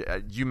 And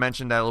you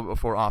mentioned that a little bit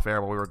before off air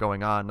while we were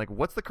going on. Like,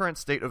 what's the current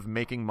state of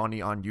making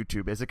money on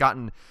YouTube? Has it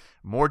gotten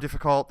more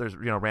difficult? There's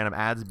random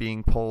ads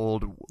being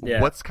pulled.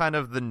 Yeah. What's kind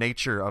of the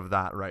nature of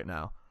that right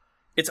now?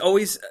 It's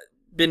always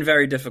been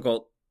very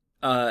difficult.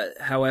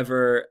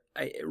 However,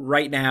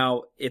 right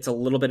now it's a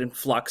little bit in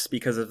flux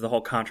because of the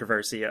whole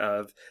controversy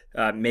of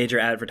major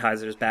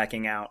advertisers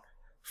backing out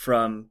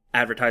from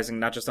advertising,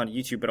 not just on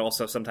YouTube, but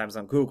also sometimes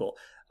on Google.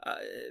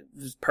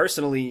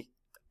 Personally,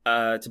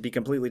 to be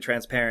completely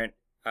transparent,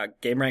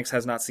 Gameranx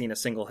has not seen a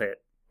single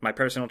hit. My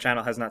personal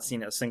channel has not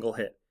seen a single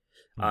hit.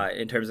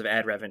 In terms of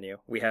ad revenue,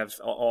 we have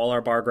all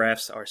our bar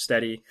graphs are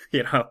steady.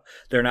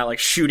 They're not like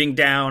shooting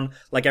down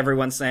like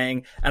everyone's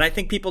saying. And I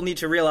think people need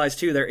to realize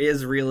too, there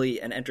is really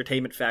an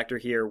entertainment factor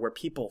here where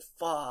people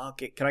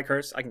can I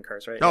curse? I can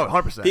curse, right? Oh,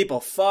 100%. People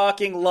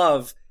fucking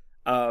love,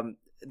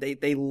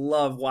 they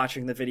love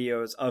watching the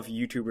videos of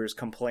YouTubers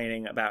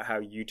complaining about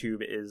how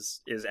YouTube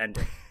is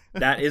ending.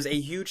 That is a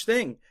huge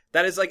thing.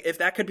 That is like, if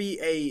that could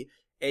be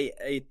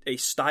a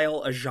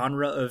style, a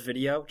genre of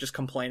video, just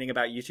complaining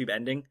about YouTube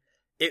ending,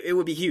 it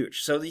would be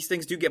huge. So these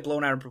things do get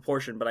blown out of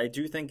proportion, but I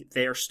do think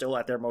they are still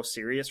at their most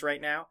serious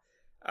right now,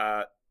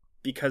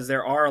 because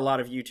there are a lot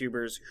of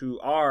YouTubers who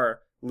are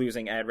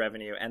losing ad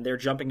revenue and they're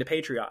jumping to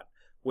Patreon,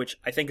 which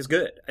I think is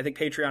good. I think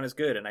Patreon is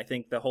good, and I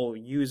think the whole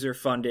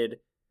user-funded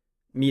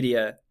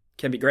media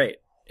can be great.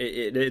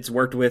 It's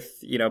worked with,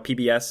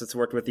 PBS, it's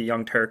worked with the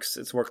Young Turks,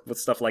 it's worked with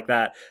stuff like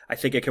that. I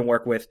think it can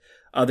work with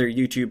other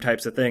YouTube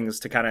types of things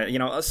to kind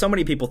of, so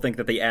many people think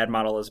that the ad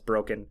model is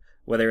broken,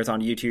 whether it's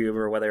on YouTube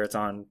or whether it's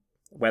on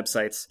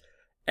websites,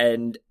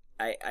 and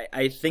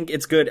I think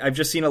it's good. I've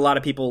just seen a lot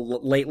of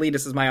people lately,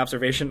 this is my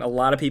observation, a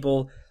lot of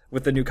people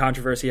with the new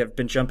controversy have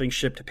been jumping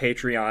ship to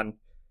Patreon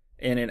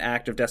in an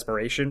act of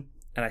desperation,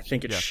 and I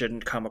think it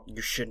shouldn't come up.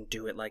 You shouldn't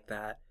do it like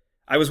that.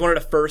 I was one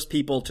of the first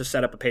people to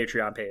set up a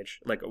Patreon page.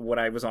 Like, when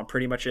I was on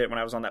Pretty Much It, when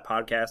I was on that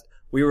podcast,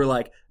 we were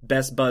like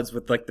best buds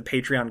with like the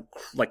Patreon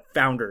like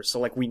founders. So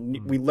like we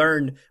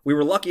learned, we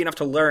were lucky enough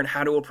to learn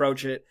how to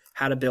approach it,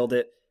 how to build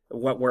it,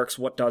 what works,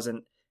 what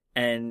doesn't.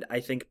 And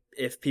I think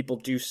if people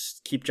do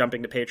keep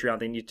jumping to Patreon,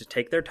 they need to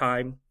take their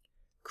time,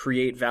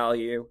 create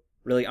value,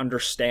 really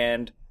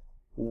understand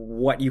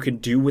what you can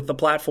do with the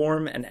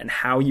platform and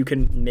how you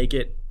can make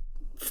it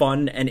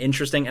fun and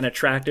interesting and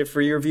attractive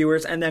for your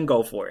viewers, and then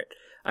go for it.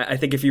 I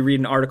think if you read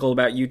an article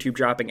about YouTube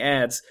dropping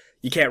ads,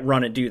 you can't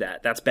run and do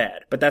that. That's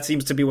bad. But that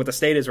seems to be what the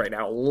state is right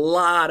now. A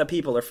lot of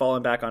people are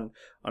falling back on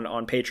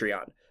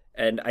Patreon.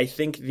 And I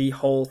think the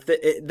whole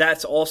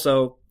that's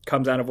also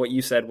comes out of what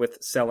you said with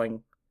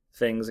selling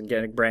things and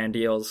getting brand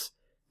deals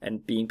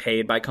and being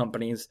paid by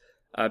companies,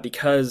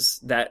 because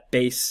that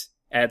base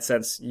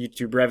AdSense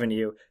YouTube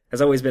revenue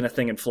has always been a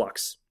thing in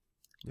flux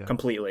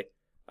completely.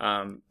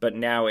 But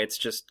now it's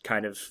just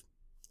kind of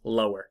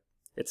lower.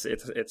 It's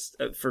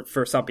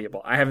for some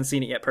people. I haven't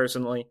seen it yet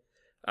personally,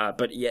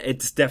 but yeah,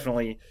 it's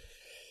definitely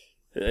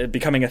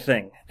becoming a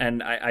thing.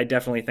 And I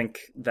definitely think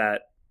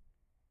that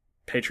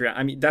Patreon,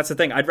 I mean, that's the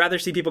thing. I'd rather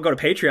see people go to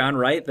Patreon,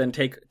 right, than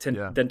take an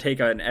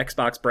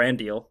Xbox brand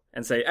deal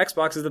and say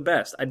Xbox is the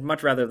best. I'd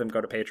much rather them go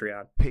to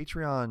Patreon.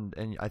 Patreon,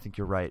 and I think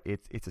you're right.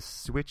 It's a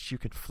switch you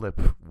could flip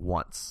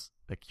once.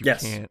 Like you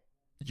can't.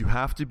 You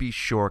have to be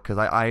sure, because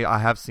I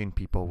have seen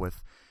people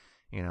with,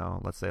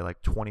 let's say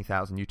like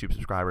 20,000 YouTube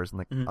subscribers and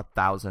like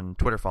 1,000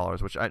 Twitter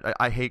followers, which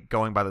I hate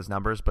going by those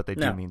numbers, but they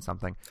do mean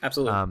something.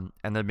 Absolutely.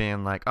 And they're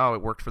being like, oh,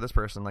 it worked for this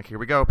person. Like, here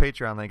we go,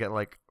 Patreon. They get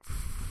like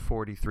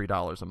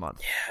 $43 a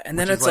month. Yeah, and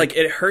then it's like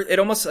it hurt. It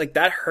almost like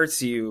that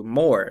hurts you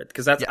more,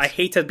 because that's I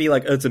hate to be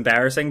like, oh, it's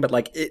embarrassing, but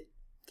like it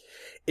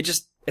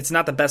just, it's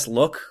not the best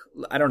look.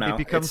 I don't know. It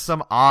becomes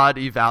some odd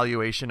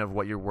evaluation of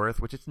what you're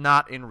worth, which it's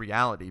not in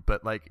reality,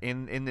 but like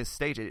in this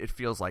stage, it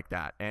feels like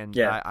that. And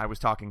I was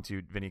talking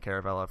to Vinny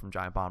Caravella from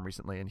Giant Bomb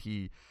recently, and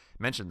he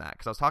mentioned that,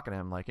 because I was talking to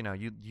him like,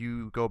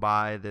 you go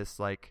buy this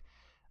like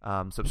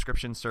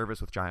subscription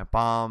service with Giant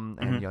Bomb,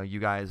 and you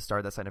guys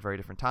started that site at a very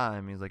different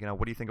time. He's like,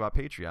 what do you think about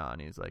Patreon?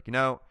 He's like,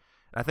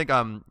 I think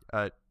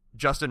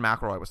Justin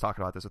McElroy was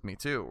talking about this with me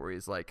too, where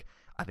he's like,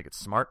 I think it's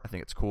smart, I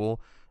think it's cool.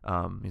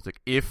 He's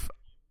like, if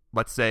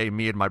let's say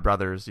me and my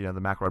brothers, the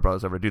McElroy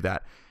brothers, ever do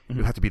that, it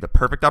would have to be the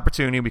perfect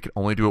opportunity. We could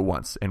only do it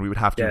once, and we would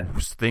have to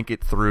think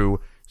it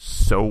through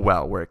so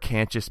well, where it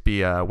can't just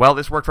be well,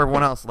 this worked for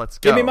everyone else, let's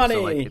go. Give me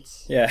money.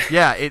 So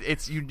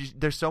like,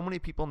 there's so many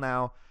people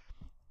now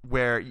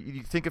where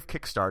you think of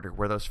Kickstarter,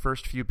 where those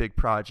first few big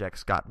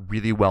projects got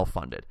really well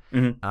funded,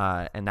 and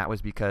that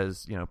was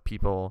because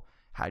people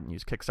hadn't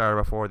used Kickstarter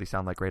before. These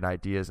sound like great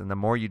ideas. And the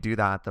more you do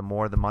that, the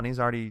more the money's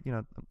already,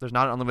 there's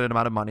not an unlimited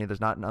amount of money.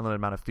 There's not an unlimited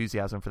amount of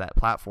enthusiasm for that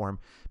platform.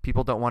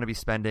 People don't want to be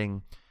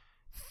spending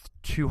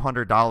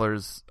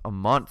 $200 a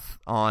month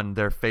on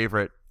their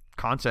favorite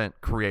content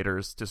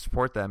creators to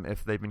support them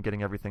if they've been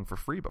getting everything for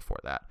free before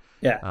that.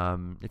 Yeah.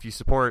 If you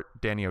support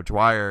Danny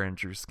O'Dwyer and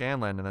Drew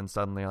Scanlon, and then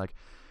suddenly like,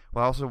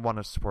 well, I also want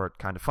to support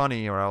Kind of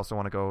Funny, or I also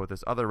want to go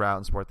this other route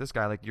and support this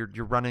guy. Like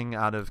you're running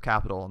out of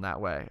capital in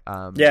that way.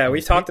 Yeah,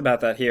 we've talked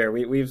about that here.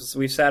 We've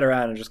sat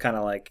around and just kind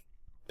of like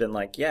been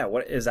like, yeah,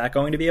 what is that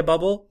going to be a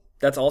bubble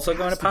that's also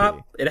going to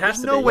pop? It has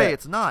to be. No way,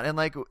 it's not. And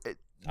like,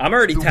 I'm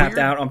already tapped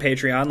out on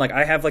Patreon. Like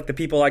I have like the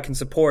people I can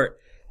support,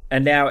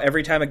 and now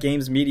every time a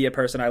games media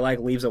person I like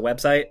leaves a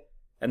website,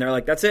 and they're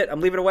like, that's it,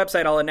 I'm leaving a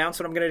website, I'll announce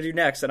what I'm going to do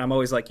next. And I'm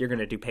always like, you're going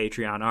to do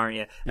Patreon, aren't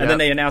you? And then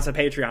they announce a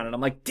Patreon, and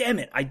I'm like, damn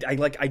it, I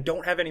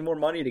don't have any more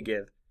money to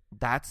give.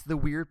 That's the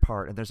weird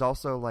part. And there's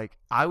also like,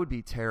 I would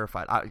be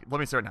terrified. Let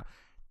me start now.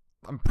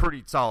 I'm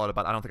pretty solid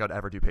about, I don't think I'd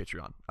ever do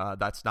Patreon.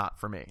 That's not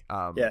for me.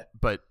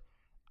 But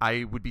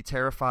I would be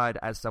terrified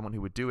as someone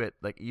who would do it.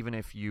 Like, even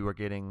if you are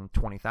getting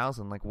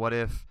 20,000, like what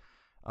if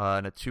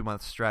in a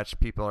 2-month stretch,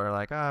 people are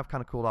like, I've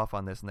kind of cooled off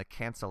on this, and they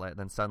cancel it.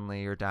 Then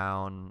suddenly you're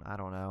down, I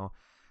don't know,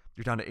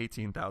 you're down to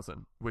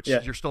 18,000, which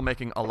you're still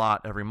making a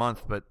lot every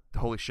month, but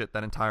holy shit,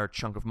 that entire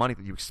chunk of money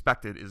that you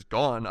expected is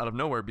gone out of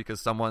nowhere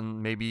because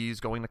someone maybe is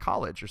going to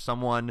college, or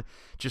someone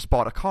just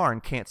bought a car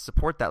and can't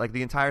support that. Like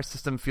the entire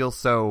system feels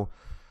so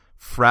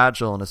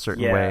fragile in a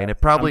certain way, and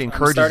it probably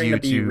encourages you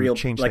to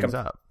change things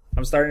up.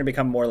 I'm starting to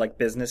become more like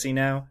businessy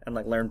now and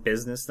like learn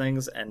business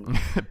things and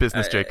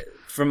business Jake.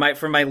 From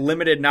my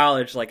limited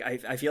knowledge, like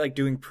I feel like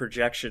doing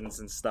projections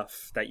and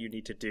stuff that you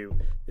need to do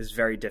is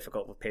very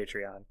difficult with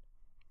Patreon.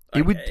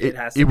 Like,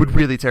 it would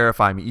really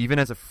terrify me. Even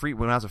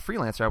when I was a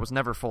freelancer, I was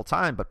never full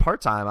time, but part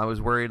time. I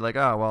was worried like,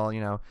 oh well,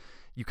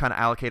 you kind of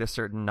allocate a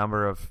certain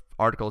number of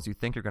articles you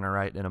think you're going to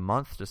write in a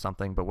month to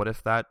something, but what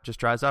if that just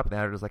dries up? And the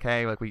editor's like,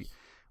 hey, like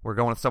we're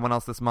going with someone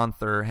else this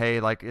month, or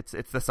hey, like it's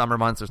the summer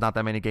months. There's not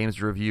that many games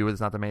to review.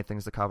 There's not that many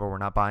things to cover. We're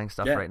not buying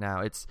stuff right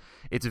now. It's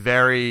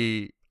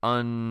very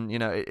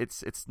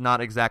it's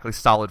not exactly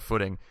solid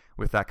footing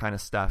with that kind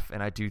of stuff.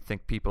 And I do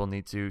think people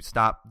need to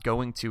stop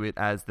going to it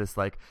as this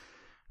like,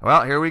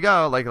 well, here we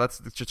go. Like, let's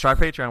just try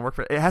Patreon. Work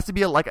for it. It has to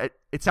be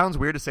it sounds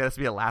weird to say it has to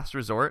be a last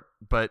resort,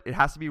 but it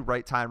has to be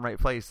right time, right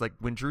place. Like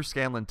when Drew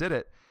Scanlon did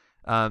it,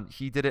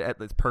 he did it at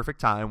this perfect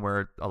time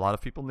where a lot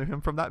of people knew him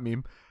from that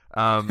meme.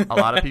 A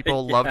lot of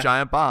people love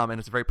Giant Bomb, and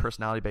it's a very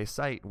personality-based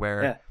site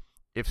where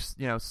if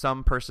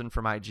some person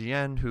from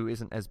IGN who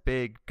isn't as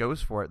big goes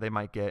for it, they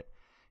might get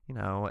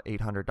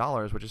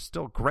 $800, which is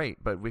still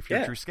great. But if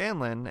you're Drew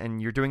Scanlon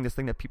and you're doing this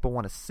thing that people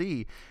want to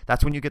see,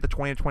 that's when you get the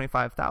 20 to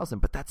 25,000.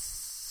 But that's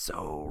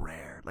so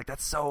rare. Like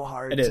that's so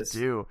hard to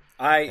do.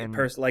 I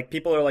personally, like,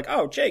 people are like,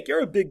 "Oh, Jake,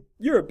 you're a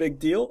big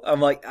deal." I'm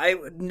like, I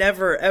would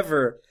never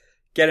ever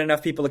get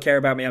enough people to care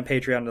about me on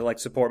Patreon to like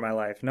support my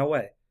life. No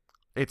way.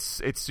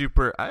 It's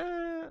super.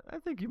 I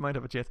think you might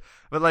have a chance,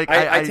 but like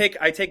I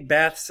take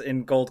baths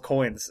in gold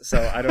coins, so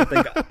I don't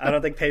think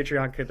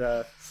Patreon could.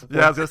 Support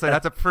I was gonna say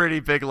that's a pretty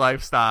big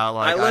lifestyle.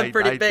 Like, I live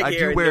pretty big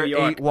here. I do wear in New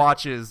York. 8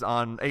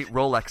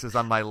 Rolexes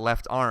on my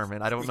left arm,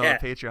 and I don't know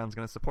if Patreon's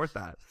gonna support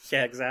that.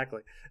 Yeah,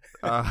 exactly.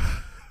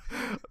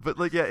 But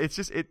like, it's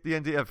just the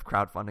idea of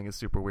crowdfunding is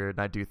super weird,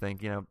 and I do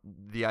think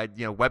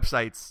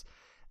websites,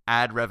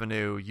 ad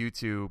revenue,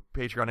 YouTube,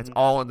 Patreon, it's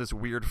all in this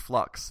weird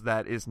flux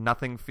that is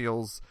nothing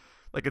feels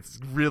like it's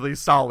really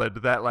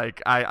solid. That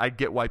like I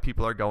get why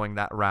people are going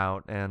that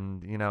route,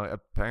 and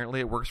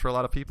apparently it works for a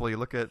lot of people. You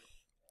look at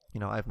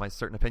I have my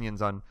certain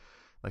opinions on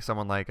like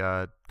someone like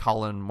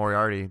Colin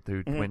Moriarty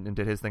who went and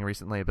did his thing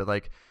recently, but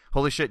like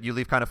holy shit, you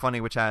leave Kind of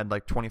Funny, which had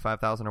like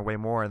 25,000 or way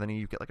more, and then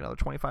you get like another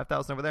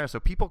 25,000 over there, so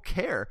people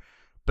care.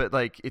 But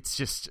like it's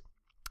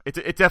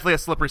definitely a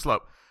slippery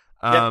slope.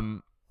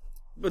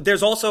 But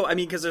there's also,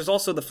 because there's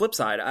also the flip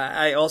side.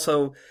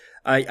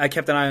 I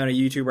kept an eye on a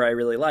YouTuber I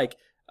really like,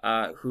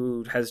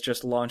 who has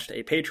just launched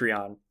a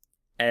Patreon,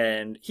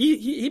 and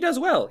he does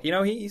well.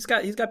 He's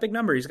got big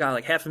numbers. He's got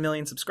like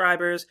 500,000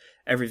 subscribers.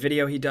 Every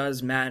video he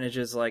does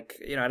manages like,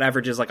 it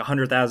averages like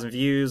 100,000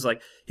 views.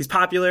 Like he's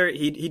popular.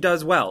 He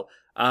does well.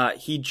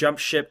 He jump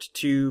shipped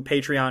to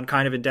Patreon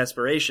kind of in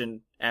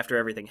desperation after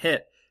everything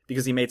hit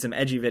because he made some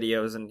edgy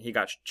videos and he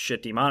got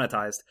shit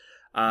demonetized.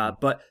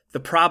 But the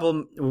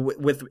problem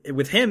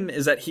with him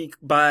is that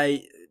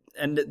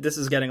and this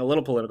is getting a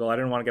little political. I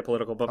didn't want to get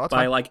political, but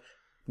by like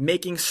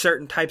making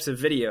certain types of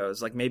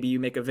videos, like maybe you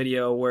make a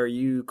video where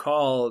you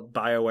call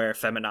BioWare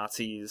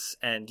feminazis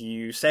and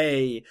you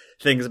say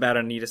things about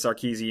Anita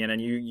Sarkeesian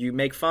and you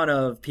make fun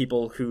of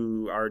people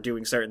who are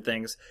doing certain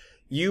things,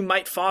 you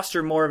might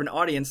foster more of an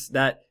audience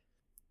that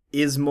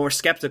is more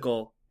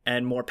skeptical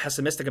and more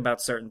pessimistic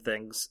about certain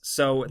things.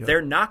 So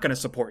they're not going to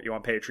support you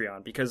on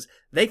Patreon because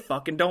they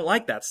fucking don't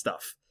like that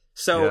stuff.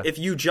 So if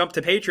you jump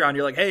to Patreon,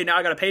 you're like, hey, now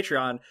I got a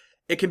Patreon.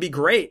 It can be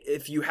great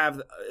if you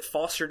have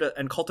fostered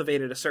and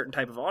cultivated a certain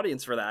type of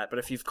audience for that. But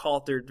if you've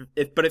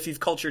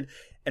cultured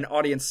an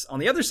audience on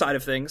the other side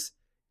of things,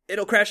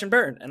 it'll crash and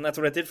burn. And that's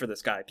what it did for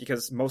this guy,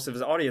 because most of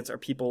his audience are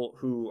people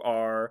who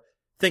are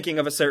thinking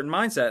of a certain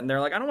mindset, and they're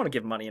like, I don't want to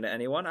give money to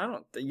anyone.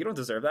 You don't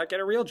deserve that. Get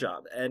a real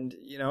job. And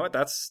you know what?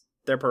 That's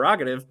their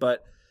prerogative,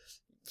 but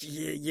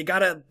you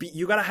gotta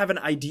have an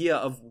idea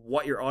of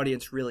what your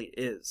audience really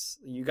is.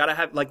 You gotta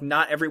have, like,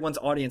 not everyone's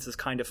audience is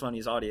Kind of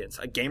Funny's audience.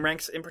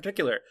 Gameranx in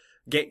particular.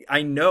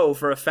 I know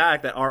for a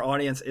fact that our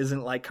audience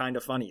isn't like Kind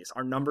of Funny's.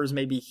 Our numbers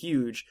may be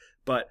huge,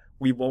 but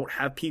we won't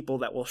have people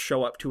that will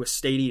show up to a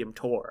stadium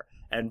tour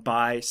and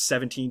buy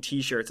 17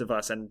 t-shirts of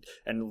us and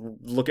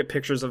look at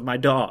pictures of my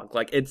dog.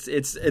 Like, it's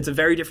a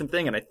very different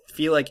thing. And I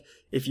feel like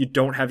if you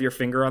don't have your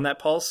finger on that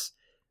pulse,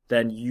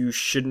 then you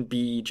shouldn't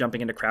be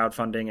jumping into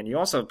crowdfunding. And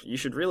you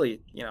should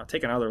really,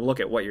 take another look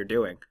at what you're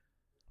doing.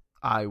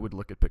 I would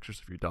look at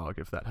pictures of your dog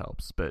if that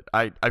helps, but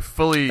I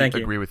fully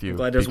agree with you. I'm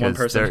glad there's one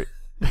person.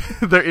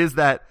 There is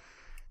that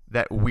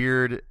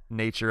weird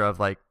nature of,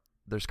 like,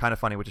 there's Kind of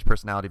Funny, which is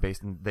personality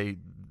based, and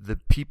the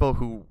people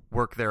who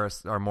work there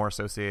are more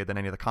associated than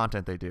any of the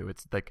content they do.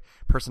 It's like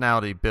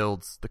personality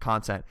builds the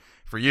content.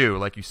 For you,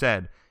 like you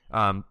said,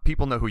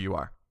 people know who you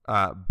are.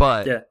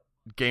 But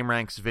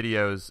Gameranx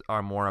videos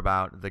are more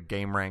about the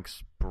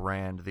Gameranx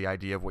brand, the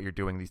idea of what you're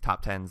doing, these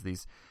top tens,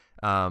 these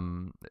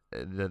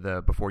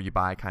the before you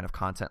buy kind of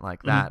content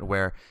like that,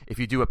 where if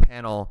you do a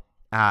panel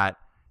at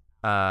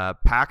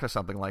pack or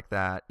something like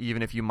that,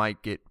 even if you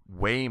might get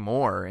way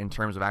more in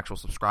terms of actual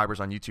subscribers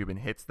on YouTube and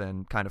hits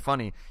than Kind of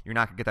Funny, you're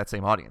not gonna get that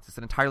same audience. It's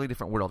an entirely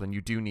different world, and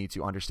you do need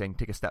to understand,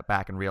 take a step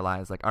back and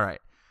realize, like, all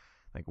right,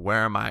 like,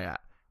 where am I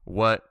at?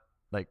 What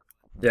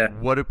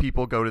do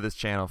people go to this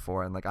channel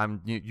for? And like,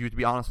 you to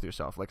be honest with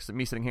yourself, like,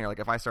 me sitting here, like,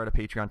 if I start a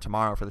Patreon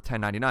tomorrow for the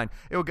 $10.99,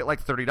 it will get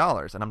like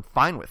 $30, and I'm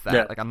fine with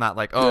that. Like, I'm not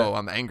like,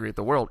 I'm angry at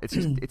the world. It's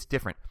just it's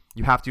different.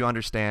 You have to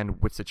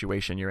understand what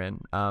situation you're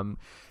in.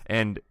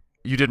 And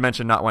you did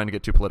mention not wanting to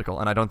get too political,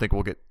 and I don't think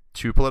we'll get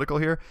too political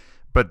here,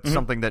 but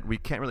something that we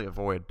can't really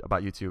avoid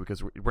about YouTube,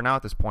 because we're now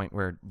at this point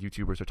where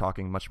YouTubers are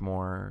talking much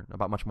more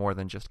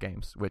than just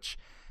games, which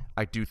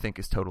I do think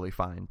is totally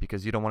fine,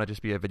 because you don't want to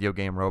just be a video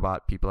game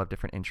robot. People have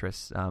different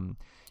interests.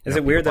 Is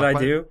it weird that I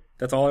do?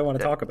 That's all I want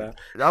to talk about.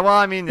 Well,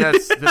 I mean,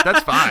 that's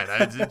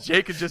fine.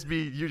 Jake could just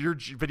be your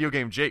video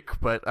game Jake,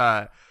 but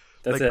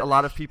a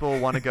lot of people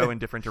want to go in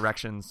different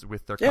directions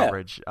with their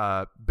coverage.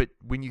 But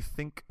when you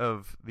think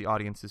of the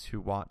audiences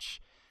who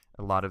watch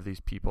a lot of these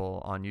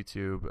people on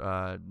YouTube,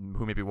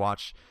 who maybe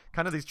watch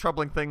kind of these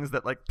troubling things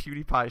that, like,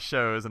 PewDiePie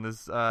shows, and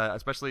this,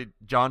 especially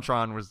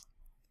JonTron was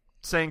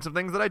saying some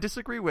things that I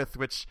disagree with,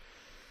 which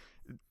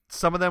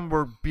some of them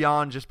were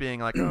beyond just being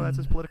like, oh, that's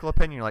his political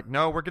opinion. You're like,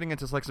 no, we're getting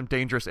into, like, some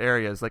dangerous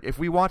areas. Like, if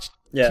we watched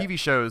TV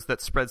shows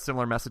that spread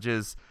similar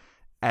messages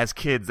as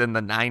kids in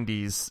the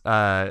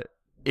 90s,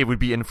 it would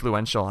be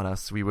influential on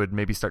us. We would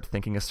maybe start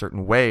thinking a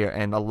certain way.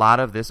 And a lot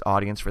of this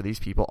audience for these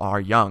people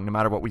are young, no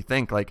matter what we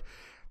think. Like,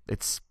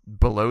 it's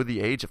below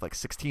the age of, like,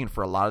 16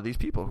 for a lot of these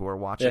people who are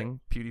watching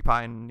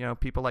PewDiePie and,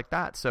 people like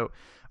that. So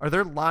are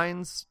there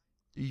lines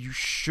you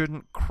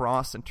shouldn't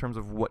cross in terms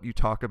of what you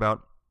talk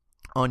about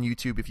on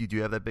YouTube if you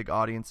do have that big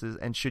audiences?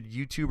 And should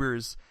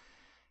YouTubers,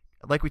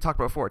 like we talked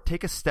about before,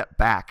 take a step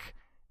back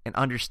and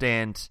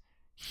understand,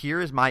 here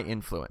is my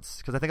influence?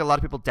 Because I think a lot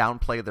of people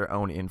downplay their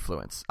own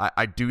influence.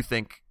 I do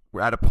think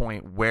we're at a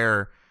point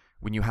where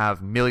when you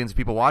have millions of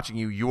people watching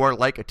you, you are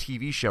like a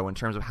TV show in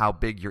terms of how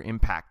big your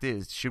impact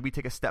is. Should we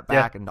take a step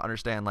back and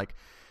understand, like,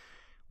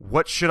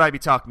 what should I be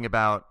talking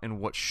about and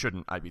what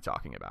shouldn't I be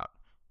talking about?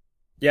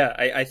 Yeah,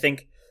 I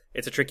think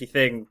it's a tricky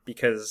thing,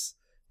 because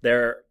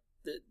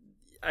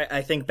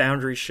I think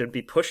boundaries should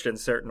be pushed in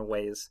certain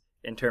ways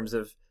in terms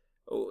of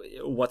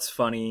what's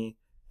funny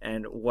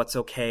and what's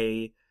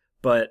okay,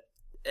 but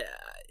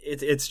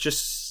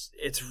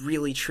it's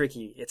really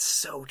tricky. It's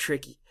so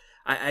tricky.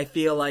 I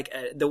feel like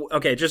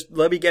just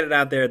let me get it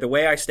out there. The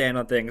way I stand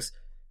on things,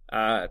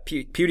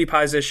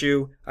 PewDiePie's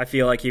issue, I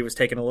feel like he was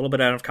taken a little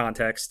bit out of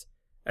context.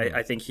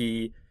 I think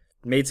he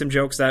made some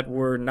jokes that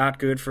were not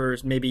good for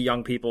maybe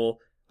young people,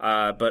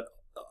 but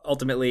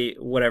ultimately,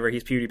 whatever,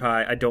 he's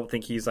PewDiePie. I don't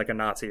think he's like a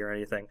Nazi or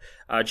anything.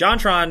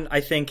 JonTron,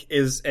 I think,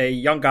 is a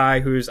young guy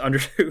who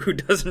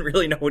doesn't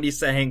really know what he's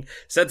saying,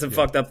 said some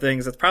fucked up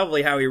things. That's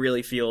probably how he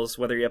really feels,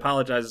 whether he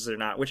apologizes or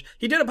not, which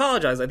he did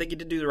apologize. I think he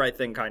did do the right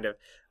thing, kind of.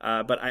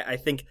 But I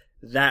think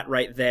that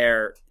right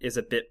there is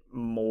a bit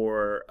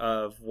more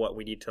of what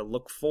we need to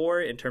look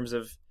for in terms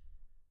of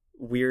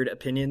weird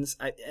opinions.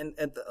 And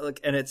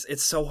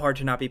it's so hard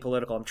to not be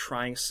political. I'm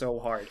trying so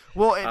hard.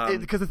 Well,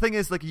 because the thing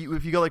is, like,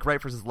 if you go like right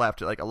versus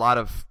left, like, a lot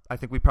of, I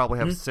think we probably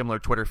have similar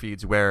Twitter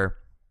feeds where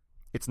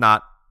it's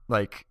not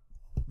like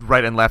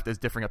right and left is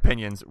different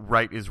opinions.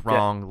 Right is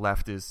wrong,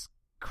 left is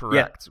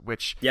correct.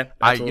 Which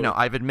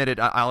I've admitted.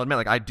 I'll admit,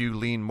 like, I do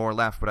lean more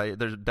left, but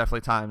there's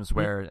definitely times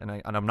where,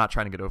 and I'm not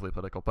trying to get overly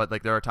political, but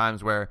like there are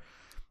times where,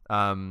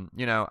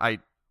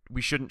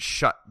 we shouldn't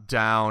shut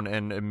down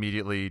and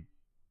immediately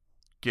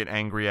get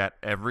angry at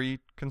every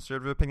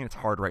conservative opinion. It's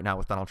hard right now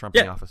with Donald Trump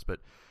in the office, but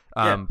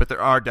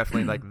there are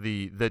definitely like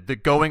the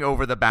going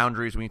over the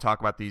boundaries when you talk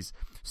about these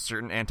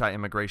certain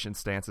anti-immigration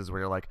stances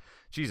where you're like,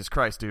 Jesus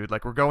Christ, dude,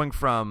 like, we're going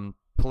from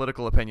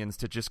political opinions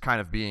to just kind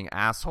of being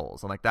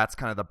assholes. And like that's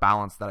kind of the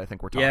balance that I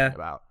think we're talking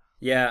about.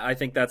 Yeah, I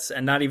think that's,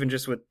 and not even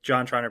just with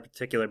JonTron in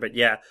particular, but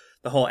yeah,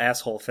 the whole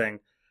asshole thing.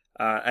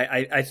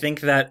 I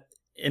think that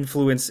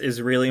influence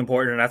is really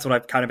important, and that's what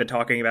I've kind of been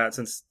talking about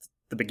since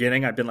the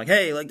beginning. I've been like,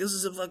 hey, like, this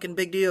is a fucking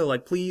big deal.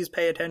 Like, please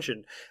pay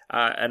attention.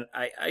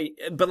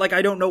 But like,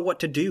 I don't know what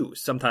to do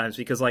sometimes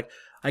because like,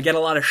 I get a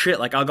lot of shit.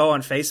 Like, I'll go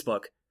on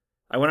Facebook.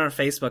 I went on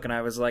Facebook and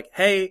I was like,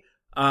 hey,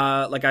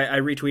 like I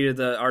retweeted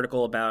the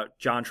article about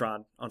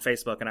JonTron on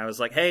Facebook and I was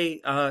like,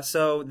 hey,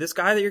 so this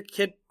guy that your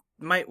kid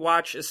might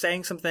watch is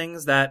saying some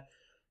things that,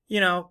 you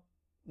know,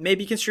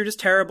 maybe construed as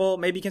terrible,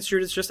 maybe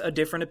construed as just a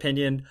different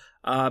opinion,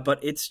 but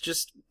it's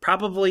just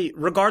probably,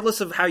 regardless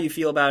of how you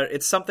feel about it,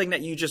 it's something that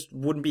you just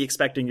wouldn't be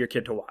expecting your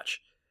kid to watch.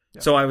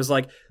 Yeah. So I was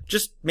like,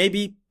 just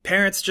maybe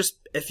parents, just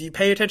if you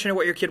pay attention to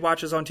what your kid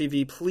watches on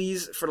TV,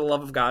 please, for the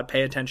love of God,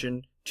 pay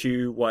attention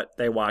to what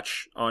they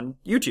watch on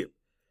YouTube.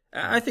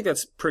 I think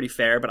that's pretty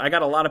fair, but I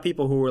got a lot of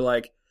people who were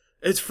like,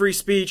 it's free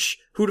speech.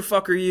 Who the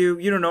fuck are you?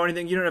 You don't know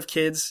anything. You don't have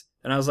kids.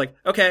 And I was like,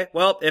 okay,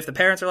 well, if the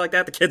parents are like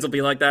that, the kids will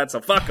be like that,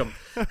 so fuck them.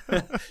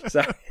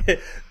 So,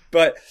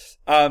 but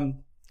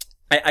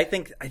I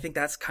think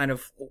that's kind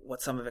of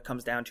what some of it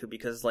comes down to,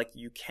 because like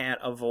you can't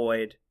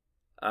avoid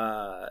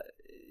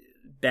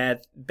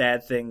bad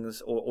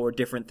things or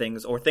different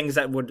things or things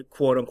that would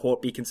quote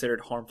unquote be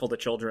considered harmful to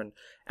children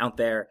out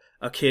there.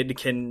 A kid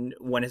can,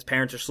 when his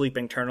parents are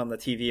sleeping, turn on the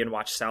TV and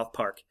watch South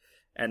Park,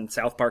 and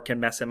South Park can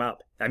mess him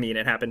up. I mean,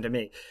 it happened to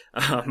me.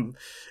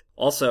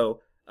 Also.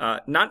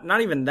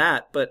 Not even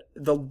that, but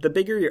the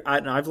bigger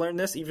and I've learned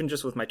this even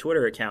just with my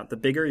Twitter account, the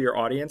bigger your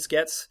audience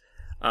gets,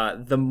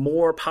 the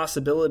more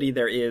possibility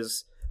there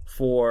is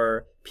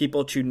for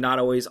people to not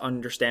always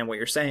understand what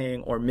you're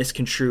saying or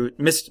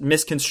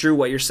misconstrue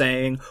what you're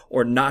saying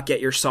or not get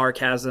your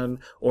sarcasm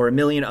or a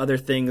million other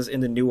things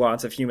in the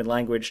nuance of human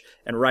language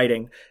and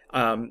writing.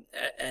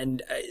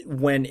 And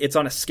when it's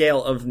on a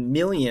scale of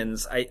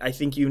millions, I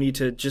think you need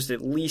to just at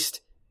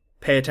least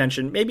pay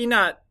attention, maybe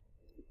not,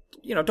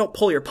 you know, don't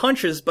pull your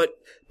punches, but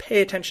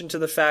pay attention to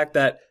the fact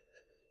that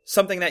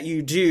something that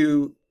you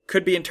do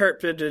could be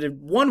interpreted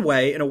one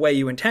way in a way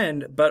you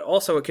intend, but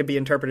also it could be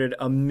interpreted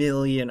a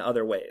million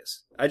other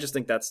ways. I just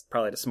think that's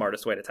probably the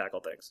smartest way to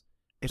tackle things.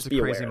 It's a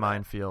crazy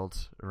minefield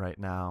right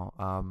now,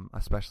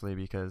 especially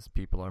because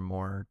people are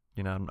more,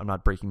 you know, I'm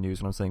not breaking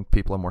news when I'm saying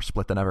people are more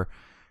split than ever.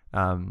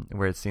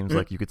 Where it seems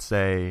like you could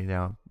say, you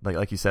know,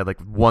 like you said,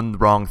 like one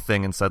wrong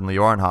thing and suddenly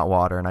you are in hot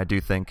water. And I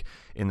do think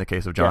in the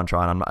case of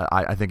JonTron,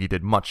 I think he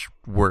did much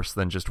worse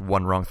than just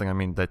one wrong thing. I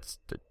mean,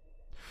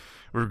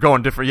 we're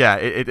going different. Yeah,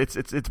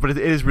 but it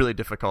is really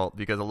difficult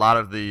because a lot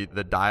of the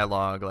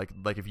dialogue,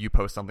 like if you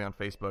post something on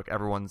Facebook,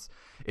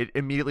 it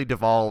immediately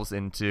devolves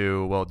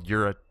into, well,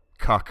 you're a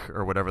cuck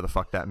or whatever the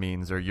fuck that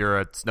means, or you're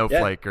a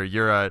snowflake, or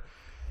you're a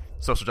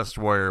social justice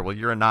warrior. Well,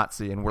 you're a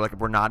Nazi, and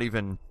we're not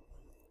even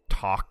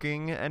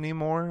talking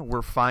anymore.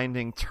 We're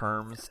finding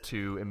terms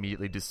to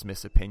immediately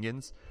dismiss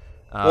opinions.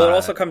 Well,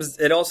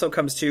 it also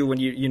comes to when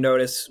you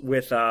notice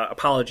with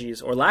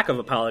apologies or lack of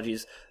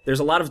apologies, there's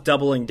a lot of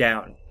doubling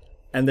down,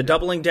 and the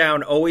doubling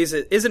down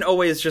isn't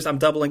always just I'm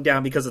doubling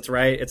down because it's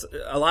right. It's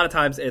a lot of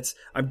times it's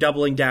I'm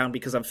doubling down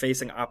because I'm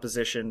facing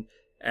opposition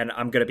and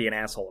I'm going to be an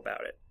asshole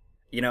about it.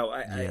 You know,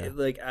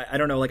 I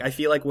don't know. Like, I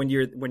feel like when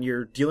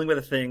you're dealing with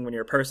a thing, when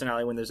you're a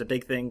personality, when there's a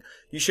big thing,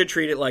 you should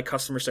treat it like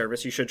customer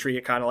service. You should treat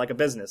it kind of like a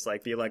business.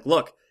 Like, be like,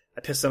 look,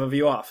 I pissed some of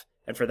you off,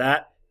 and for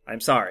that, I'm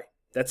sorry.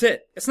 That's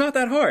it. It's not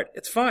that hard.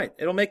 It's fine.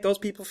 It'll make those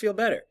people feel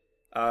better.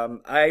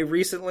 I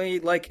recently,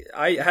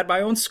 I had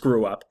my own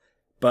screw up,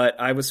 but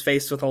I was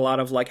faced with a lot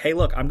of like, hey,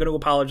 look, I'm going to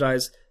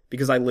apologize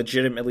because I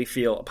legitimately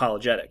feel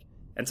apologetic.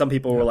 And some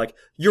people were like,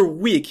 you're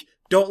weak.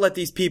 Don't let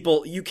these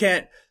people. You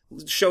can't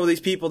show these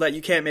people that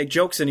you can't make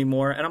jokes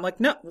anymore. And I'm like,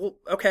 no, well,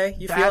 okay,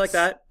 you feel like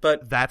that,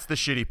 but that's the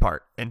shitty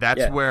part. And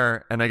that's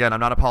where, and again,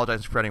 I'm not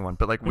apologizing for anyone,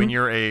 but like when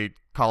you're a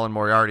Colin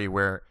Moriarty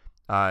where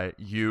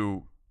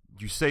you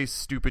say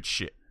stupid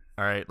shit,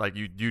 all right, like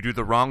you do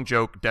the wrong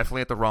joke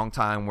definitely at the wrong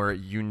time where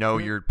you know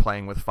you're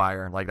playing with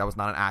fire. Like that was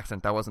not an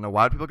accident. That wasn't a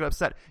why people get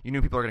upset. You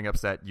knew people are getting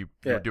upset. You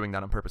were doing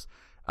that on purpose.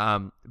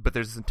 But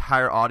there's this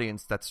entire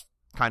audience that's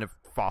kind of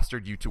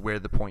fostered you to where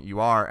the point you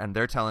are, and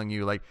they're telling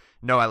you like,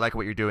 no, I like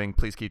what you're doing,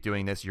 please keep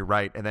doing this, you're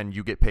right. And then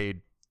you get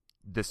paid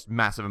this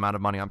massive amount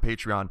of money on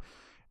Patreon.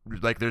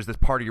 Like there's this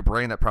part of your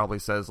brain that probably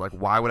says like,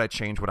 why would I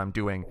change what I'm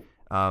doing?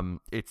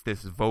 It's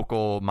this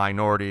vocal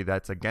minority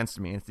that's against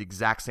me. It's the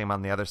exact same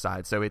on the other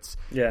side. So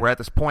we're at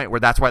this point where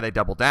that's why they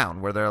double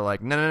down, where they're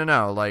like,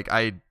 no, like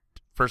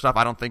first off,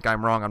 I don't think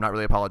I'm wrong. I'm not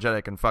really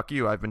apologetic, and fuck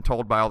you. I've been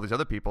told by all these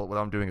other people what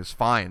I'm doing is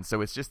fine.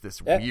 So it's just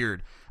this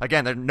weird.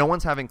 Again, no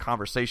one's having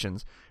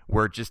conversations.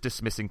 We're just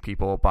dismissing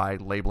people by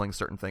labeling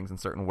certain things in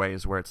certain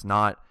ways where it's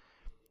not.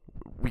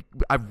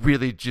 I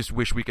really just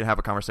wish we could have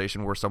a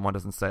conversation where someone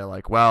doesn't say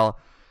like, well,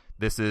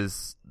 this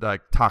is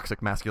like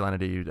toxic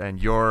masculinity,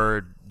 and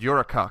you're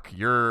a cuck,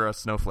 you're a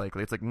snowflake.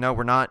 It's like, no,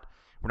 we're not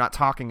we're not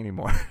talking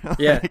anymore.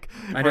 Yeah, like,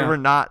 I know. we're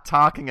not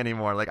talking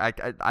anymore. Like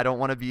I don't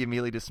want to be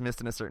immediately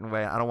dismissed in a certain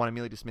way. I don't want to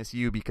immediately dismiss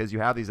you because you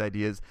have these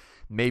ideas.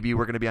 Maybe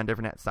we're going to be on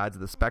different sides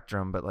of the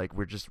spectrum, but like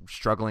we're just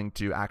struggling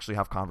to actually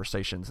have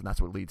conversations, and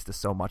that's what leads to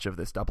so much of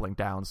this doubling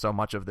down, so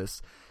much of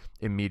this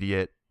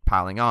immediate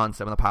piling on.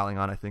 Some of the piling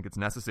on, I think it's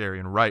necessary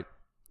and right.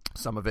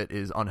 Some of it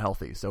is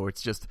unhealthy. So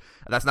it's just,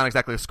 that's not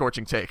exactly a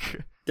scorching take.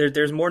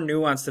 There's more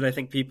nuance than I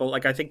think people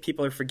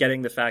are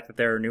forgetting the fact that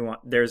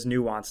there's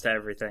nuance to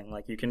everything.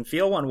 Like you can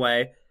feel one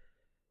way,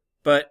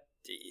 but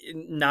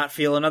not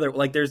feel another.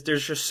 Like there's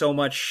just so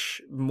much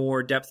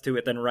more depth to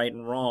it than right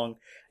and wrong.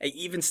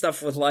 Even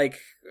stuff with like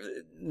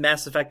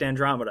Mass Effect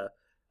Andromeda,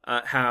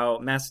 how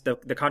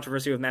the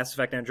controversy with Mass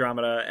Effect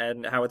Andromeda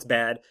and how it's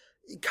bad,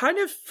 kind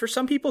of for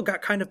some people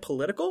got kind of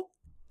political,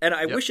 and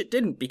I wish it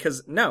didn't,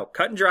 because no,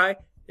 cut and dry.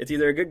 It's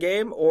either a good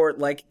game or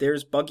like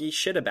there's buggy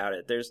shit about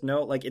it. There's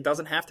no, like, it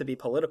doesn't have to be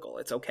political.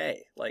 It's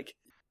okay. Like,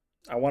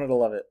 I wanted to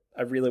love it.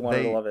 I really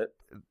wanted to love it.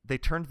 They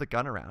turned the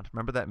gun around.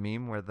 Remember that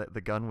meme where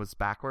the gun was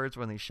backwards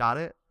when they shot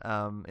it?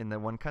 In the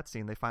one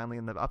cutscene, they finally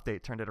in the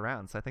update turned it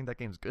around. So I think that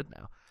game's good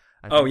now.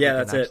 Oh yeah,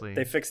 that's it.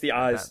 They fixed the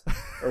eyes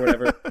or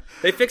whatever.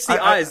 They fixed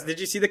the eyes.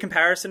 Did you see the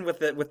comparison with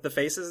the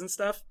faces and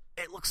stuff?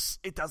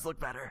 It does look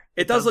better.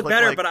 It does look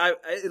better, but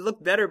it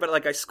looked better, but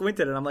like I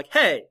squinted and I'm like,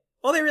 hey.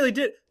 Well, they really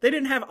did. They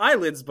didn't have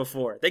eyelids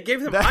before. They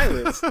gave them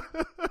eyelids.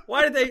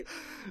 Why did they?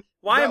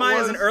 Why am I,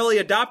 as an early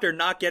adopter,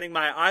 not getting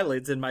my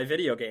eyelids in my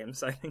video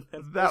games? I think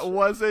that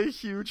was a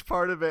huge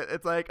part of it.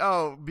 It's like,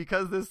 oh,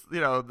 because this,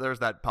 there's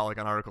that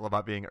Polygon article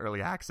about being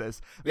early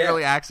access. The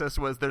early access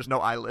was there's no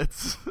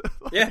eyelids.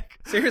 Yeah,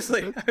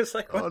 seriously. I was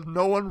like, what?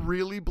 No one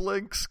really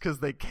blinks because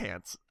they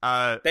can't.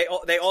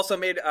 They also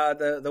made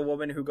the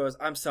woman who goes,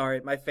 "I'm sorry,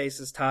 my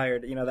face is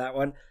tired." You know that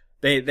one.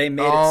 They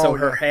made it so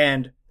her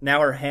hand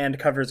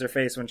covers her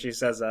face when she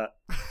says that.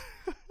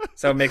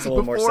 So it makes a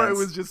little more sense. Before it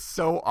was just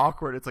so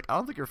awkward. It's like, I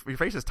don't think your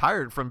face is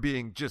tired from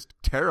being just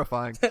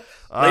terrifying.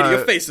 Lady,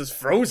 your face is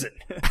frozen.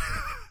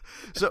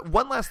 So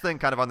one last thing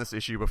kind of on this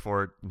issue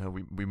before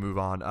we move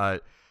on.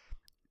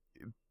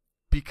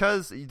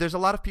 Because there's a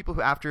lot of people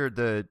who, after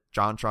the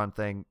JonTron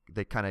thing,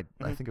 they kind of,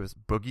 I think it was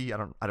Boogie.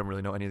 I don't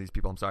really know any of these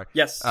people. I'm sorry.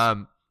 Yes.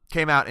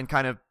 Came out and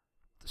kind of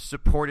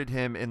supported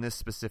him in this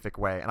specific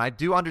way. And I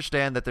do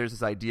understand that there's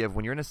this idea of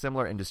when you're in a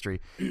similar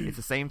industry, it's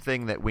the same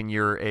thing that when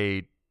you're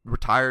a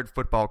retired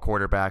football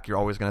quarterback, you're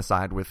always going to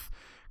side with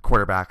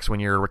quarterbacks. When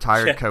you're a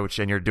retired coach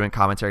and you're doing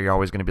commentary, you're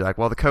always going to be like,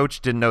 well, the coach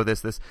didn't know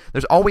this.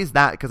 There's always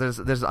that, because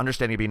there's an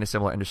understanding of being in a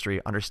similar industry,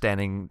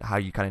 understanding how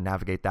you kind of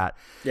navigate that.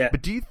 Yeah.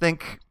 But do you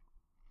think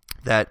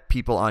that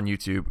people on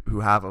YouTube who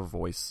have a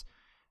voice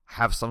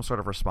have some sort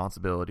of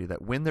responsibility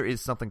that when there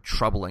is something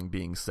troubling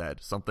being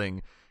said,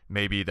 something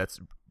maybe that's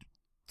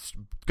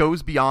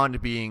goes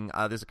beyond being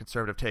there's a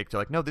conservative take to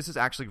like, no, this is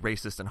actually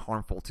racist and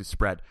harmful to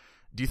spread.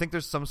 Do you think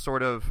there's some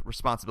sort of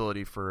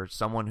responsibility for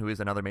someone who is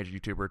another major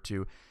YouTuber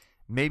to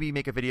maybe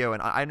make a video?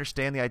 And I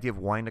understand the idea of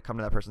wanting to come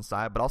to that person's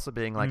side, but also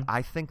being like,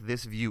 I think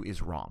this view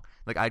is wrong.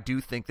 Like, I do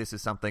think this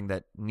is something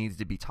that needs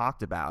to be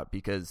talked about,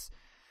 because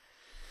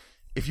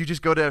if you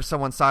just go to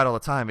someone's side all the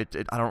time,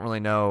 I don't really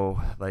know,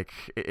 like,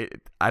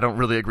 I don't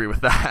really agree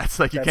with that. It's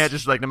like, you can't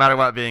just, like, no matter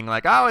what, being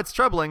like, oh, it's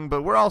troubling,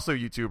 but we're also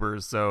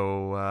YouTubers,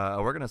 so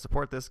we're going to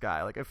support this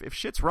guy. Like, if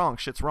shit's wrong,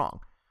 shit's wrong.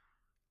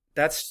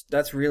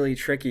 That's really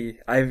tricky.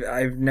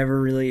 I've never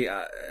really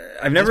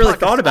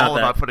thought about that. All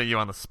about putting you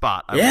on the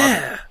spot.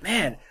 Yeah,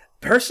 man.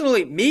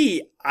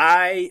 Personally,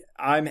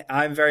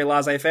 I'm very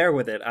laissez-faire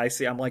with it.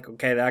 I'm like,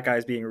 okay, that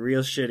guy's being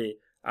real shitty.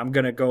 I'm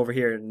gonna go over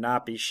here and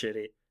not be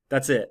shitty.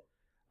 That's it.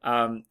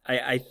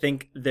 I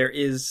think there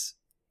is.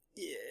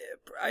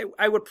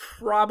 I would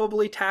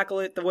probably tackle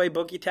it the way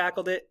Boogie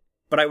tackled it,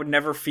 but I would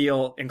never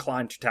feel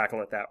inclined to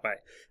tackle it that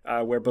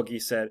way. Where Boogie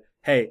said,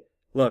 "Hey,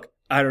 look,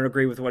 I don't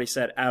agree with what he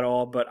said at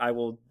all, but I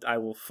will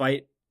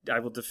fight. I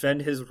will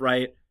defend his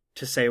right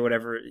to say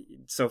whatever.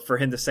 So for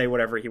him to say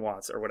whatever he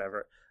wants or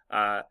whatever,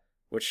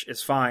 which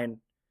is fine.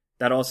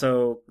 That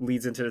also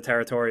leads into the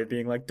territory of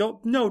being like,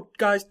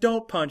 guys,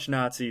 don't punch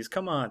Nazis.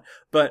 Come on."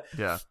 But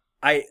yeah,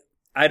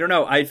 I don't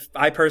know.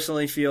 I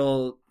personally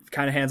feel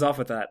kind of hands off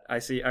with that. I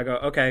go,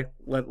 okay,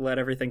 let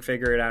everything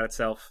figure it out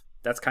itself.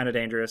 That's kind of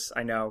dangerous.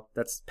 I know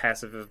that's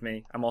passive of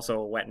me. I'm also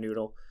a wet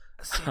noodle.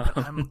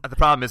 The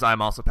problem is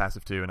I'm also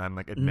passive too, and I'm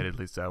like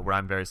admittedly so, where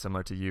I'm very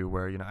similar to you,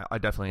 where I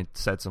definitely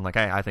said some like,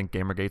 hey, I think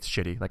Gamergate's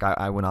shitty. Like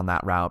I went on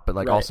that route, but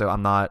like also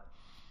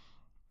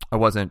I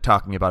wasn't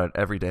talking about it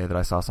every day that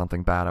I saw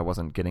something bad. I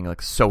wasn't getting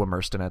like so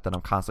immersed in it that I'm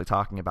constantly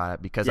talking about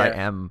it, because I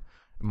am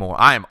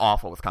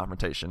awful with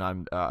confrontation.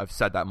 I've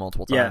said that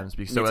multiple times.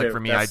 Yeah, so like for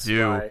me,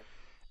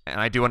 and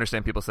I do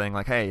understand people saying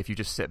like, hey, if you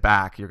just sit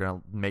back, you're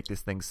going to make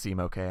this thing seem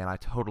okay. And I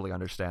totally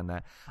understand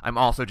that. I'm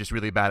also just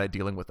really bad at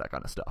dealing with that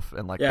kind of stuff.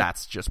 And like,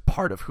 that's just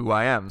part of who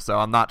I am. So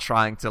I'm not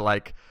trying to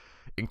like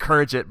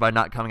encourage it by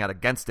not coming out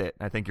against it.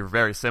 I think you're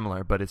very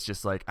similar, but it's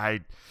just like,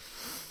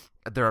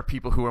 there are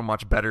people who are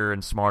much better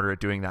and smarter at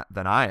doing that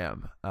than I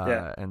am.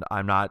 And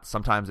I'm not,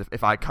 sometimes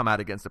if I come out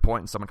against a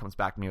point and someone comes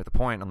back to me with a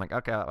point, I'm like,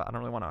 okay, I don't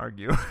really want to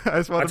argue. I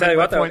just want I'll to tell you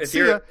make what, my though,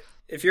 point.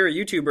 if you're a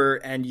YouTuber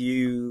and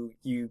you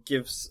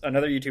give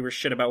another YouTuber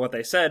shit about what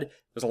they said,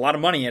 there's a lot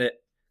of money in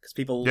it because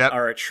people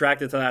are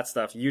attracted to that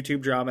stuff.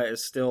 YouTube drama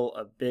is still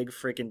a big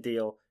freaking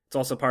deal. It's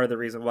also part of the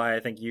reason why I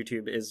think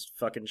YouTube is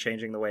fucking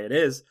changing the way it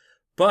is.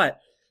 But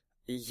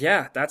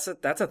yeah, that's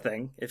a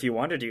thing. If you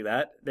want to do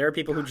that, there are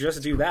people who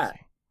just do that.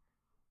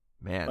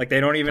 Man, like they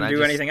don't even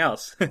do anything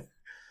else. Can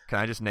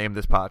I just name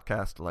this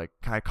podcast? Like,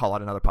 can I call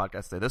out another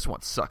podcast? Say this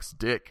one sucks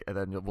dick, and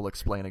then we'll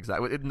explain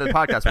exactly. The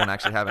podcast won't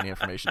actually have any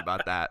information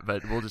about that,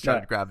 but we'll just try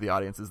to grab the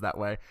audiences that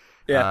way.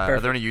 Yeah. Are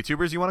there any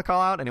YouTubers you want to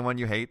call out? Anyone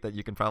you hate that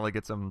you can probably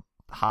get some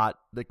hot?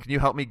 Can you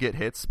help me get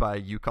hits by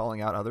you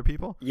calling out other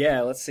people?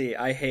 Yeah, let's see.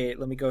 Let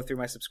me go through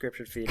my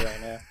subscription feed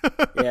right now.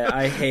 Yeah,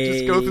 I hate.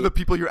 Just go through the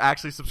people you're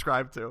actually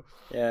subscribed to.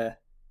 Yeah.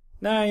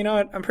 No, you know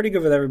what? I'm pretty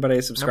good with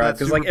everybody subscribed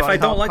because, like, if I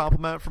don't like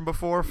compliment from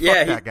before, fuck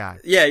that guy.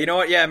 Yeah, you know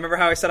what? Yeah, remember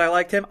how I said I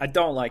liked him? I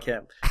don't like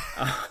him.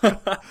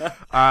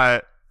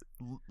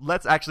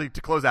 Let's actually, to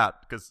close out,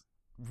 because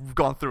we've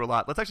gone through a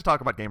lot. Let's actually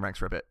talk about Gameranx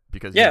for a bit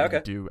because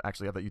you do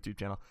actually have that YouTube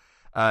channel.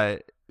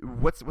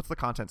 What's the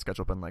content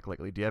schedule been like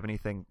lately? Do you have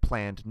anything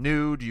planned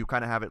new? Do you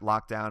kind of have it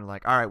locked down?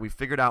 Like, all right, we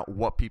figured out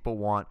what people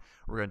want.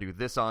 We're gonna do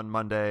this on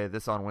Monday,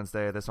 this on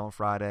Wednesday, this on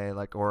Friday.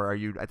 Like, or are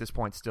you at this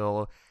point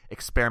still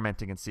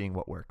experimenting and seeing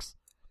what works?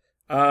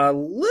 A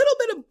little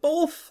bit of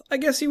both, I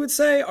guess you would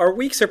say. Our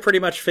weeks are pretty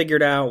much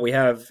figured out. We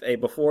have a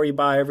before you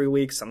buy every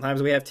week.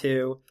 Sometimes we have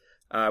two.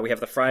 We have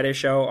the Friday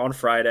show on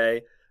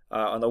Friday.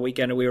 On the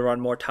weekend, we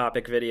run more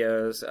topic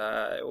videos.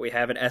 We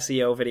have an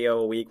SEO video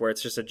a week where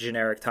it's just a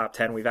generic top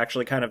 10. We've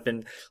actually kind of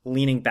been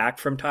leaning back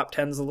from top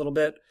 10s a little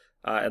bit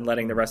and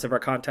letting the rest of our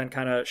content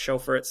kind of show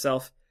for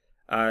itself.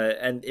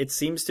 And it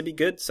seems to be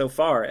good so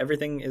far.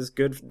 Everything is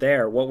good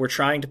there. What we're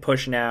trying to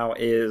push now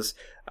is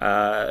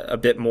a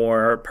bit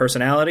more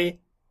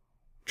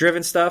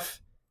personality-driven stuff.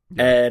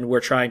 Yeah. And we're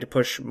trying to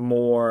push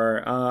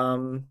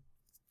more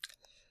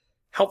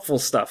helpful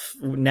stuff.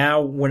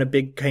 Now when a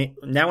big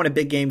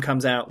game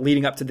comes out,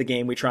 leading up to the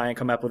game, we try and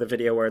come up with a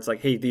video where it's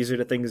like, hey, these are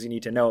the things you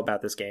need to know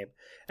about this game.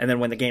 And then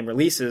when the game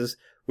releases,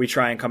 we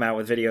try and come out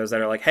with videos that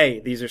are like, hey,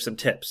 these are some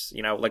tips.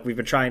 You know, like we've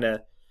been trying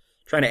to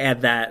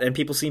add that, and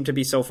people seem to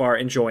be so far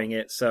enjoying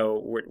it.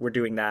 So we're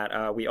doing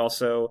that. We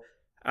also,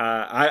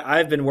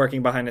 I've been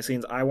working behind the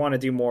scenes. I want to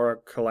do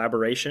more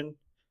collaboration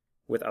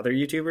with other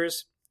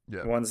YouTubers,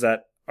 ones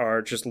that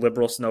are just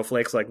liberal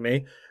snowflakes like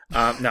me. No,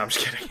 I'm just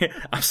kidding.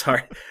 I'm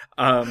sorry.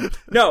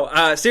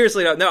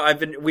 Seriously, no.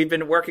 We've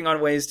been working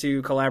on ways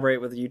to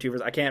collaborate with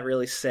YouTubers. I can't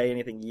really say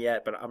anything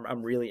yet, but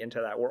I'm really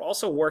into that. We're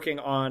also working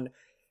on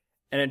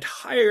an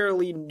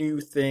entirely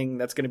new thing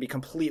that's going to be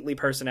completely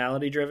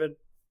personality driven.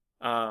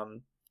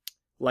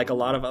 Like a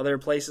lot of other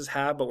places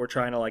have, but we're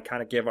trying to like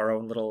kind of give our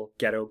own little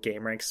ghetto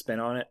Gameranx spin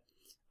on it.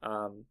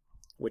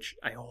 Which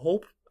I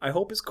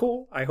hope is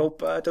cool. I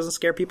hope it doesn't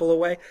scare people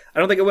away. I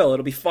don't think it will.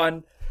 It'll be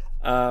fun.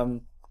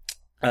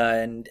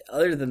 And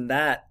other than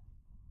that,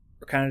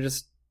 we're kind of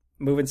just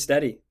moving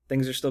steady.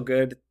 Things are still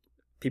good.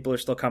 People are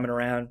still coming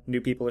around.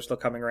 New people are still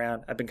coming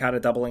around. I've been kind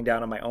of doubling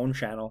down on my own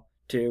channel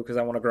too, because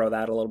I want to grow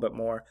that a little bit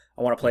more.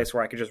 I want a place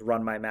where I can just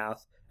run my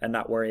mouth and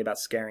not worry about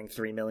scaring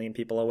 3 million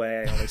people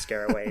away. I only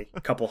scare away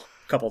a couple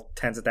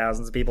tens of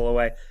thousands of people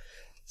away.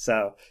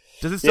 So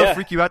does it still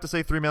freak you out to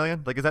say 3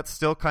 million? Like, is that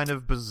still kind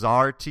of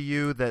bizarre to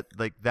you that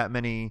like that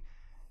many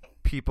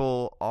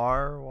people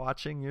are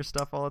watching your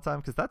stuff all the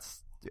time? Because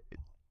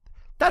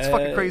that's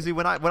fucking crazy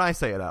when I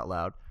say it out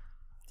loud.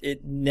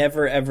 It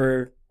never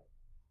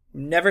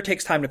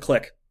takes time to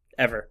click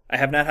ever. I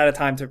have not had a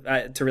time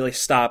to really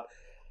stop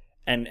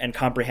and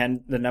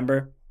comprehend the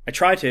number. I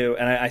try to,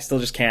 and I still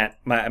just can't.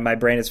 My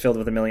brain is filled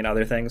with a million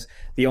other things.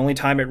 The only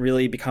time it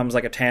really becomes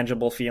like a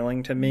tangible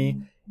feeling to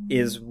me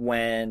is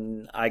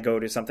when I go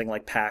to something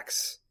like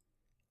PAX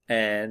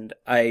and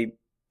I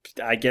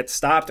get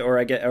stopped or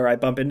I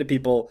bump into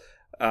people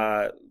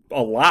a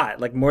lot,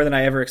 like more than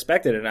I ever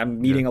expected, and I'm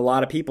meeting a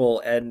lot of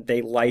people and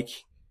they like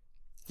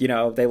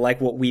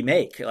what we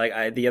make.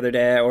 Like the other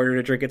day I ordered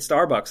a drink at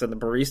Starbucks and the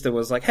barista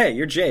was like, "Hey,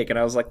 you're Jake," and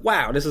I was like,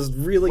 "Wow, this is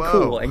really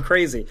cool and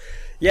crazy."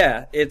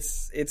 Yeah,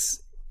 it's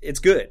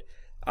good.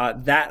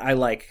 That I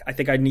like. I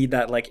think I need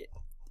that like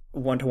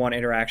one-to-one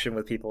interaction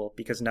with people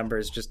because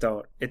numbers just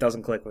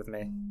doesn't click with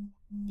me.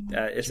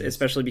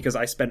 Especially because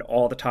I spend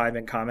all the time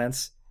in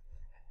comments.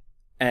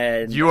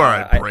 And you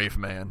are a brave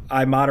man.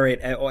 I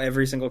moderate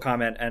every single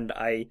comment, and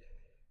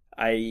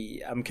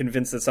I'm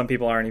convinced that some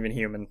people aren't even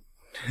human.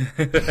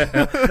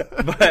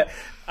 But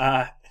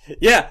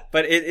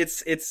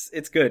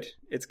it's good.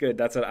 It's good.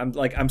 That's what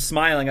I'm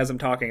smiling as I'm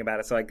talking about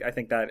it. So I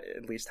think that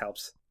at least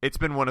helps. It's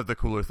been one of the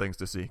cooler things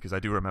to see because I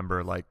do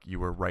remember like you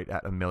were right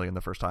at 1 million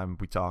the first time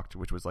we talked,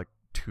 which was like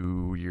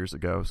 2 years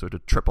ago. So to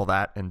triple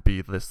that and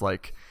be this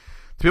like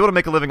to be able to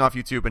make a living off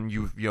YouTube, and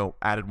you've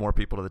added more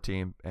people to the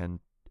team, and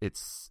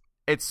it's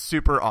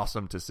super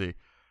awesome to see.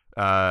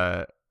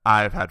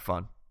 I've had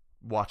fun.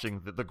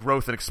 watching the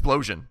growth and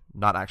explosion,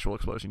 not actual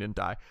explosion, you didn't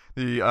die,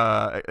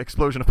 the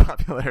explosion of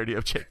popularity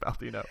of Jake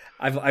Baldino.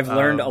 I've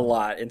learned a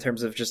lot in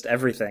terms of just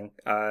everything,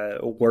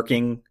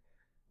 working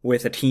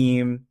with a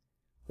team,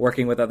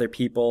 working with other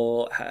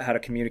people, how to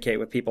communicate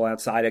with people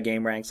outside of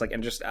Gameranx, like,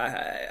 and just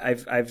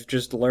I've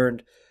just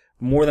learned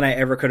more than I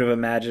ever could have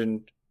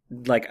imagined.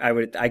 Like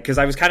because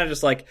I was kind of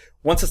just like,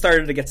 once it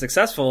started to get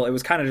successful, it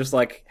was kind of just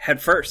like head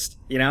first,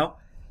 you know?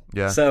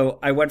 Yeah. So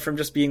I went from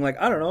just being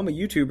like, I don't know, I'm a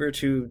YouTuber,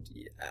 to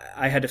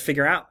I had to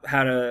figure out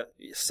how to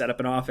set up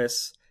an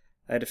office.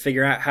 I had to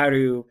figure out how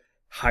to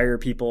hire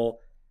people.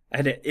 I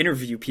had to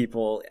interview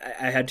people.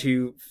 I had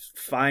to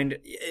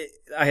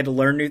I had to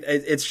learn new.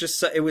 It's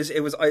just,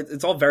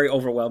 it's all very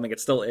overwhelming. It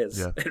still is.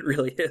 Yeah. It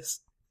really is.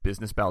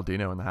 Business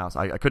Baldino in the house.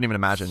 I couldn't even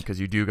imagine, because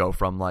you do go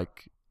from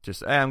like,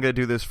 just, hey, I'm going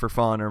to do this for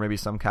fun or maybe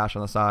some cash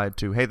on the side,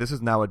 to, hey, this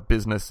is now a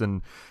business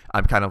and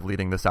I'm kind of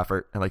leading this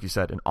effort. And like you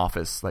said, an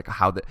office, like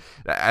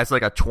as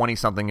like a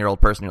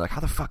 20-something-year-old person, you're like, how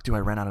the fuck do I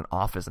rent out an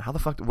office? And how the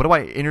fuck, what do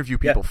I interview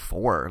people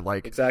for?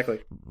 Like, exactly.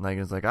 Like,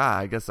 it's like,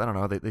 I guess, I don't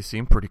know. They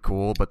seem pretty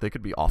cool, but they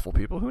could be awful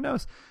people. Who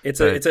knows? It's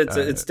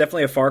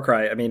definitely a far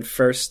cry. I mean,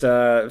 first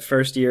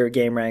year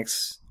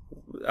Gameranx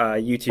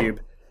YouTube,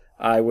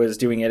 I was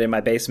doing it in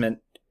my basement.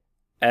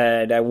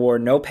 And I wore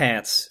no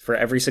pants for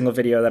every single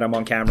video that I'm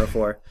on camera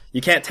for.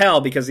 You can't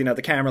tell because, you know,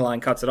 the camera line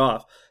cuts it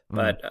off.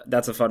 But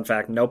that's a fun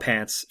fact. No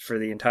pants for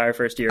the entire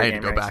first year. I had to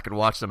go back and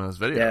watch some of those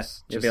videos. Yeah,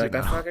 you'd be like,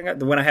 that fucking guy.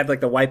 When I had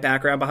like the white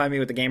background behind me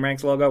with the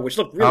Gameranx logo, which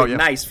looked really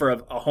nice for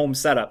a home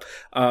setup.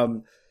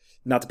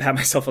 Not to pat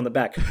myself on the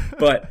back,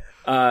 but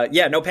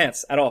no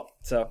pants at all.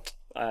 So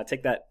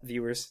take that,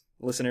 viewers,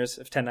 listeners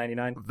of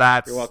 1099.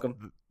 You're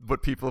welcome.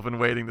 What people have been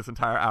waiting this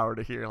entire hour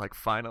to hear. Like,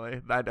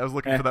 finally, I was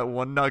looking for that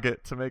one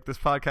nugget to make this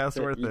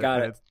podcast worth it.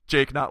 Got it. It's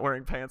Jake not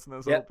wearing pants in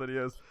those old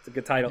videos. It's a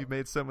good title. You've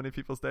made so many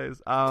people's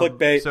days.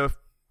 Clickbait. So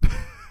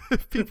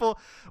if people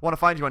want to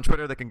find you on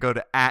Twitter, they can go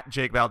to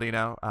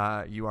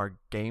 @JakeBaldino. You are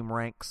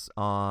Gameranx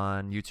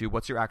on YouTube.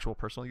 What's your actual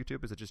personal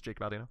YouTube? Is it just Jake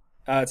Baldino?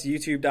 It's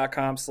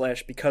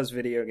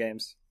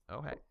youtube.com/becausevideogames.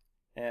 Oh, hey.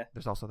 Yeah.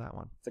 There's also that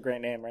one. It's a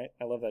great name, right?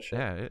 I love that shit.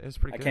 Yeah, it's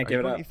pretty good. I can't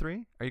give it up.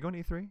 E3? Are you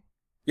going to E3?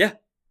 Yeah.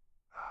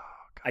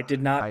 I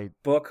did not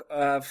book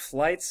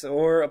flights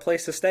or a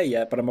place to stay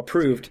yet, but I'm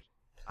approved.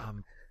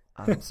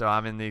 So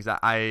I'm in the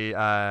exact.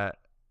 I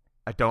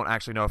don't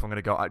actually know if I'm going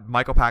to go.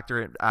 Michael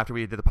Pachter, after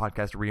we did the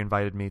podcast,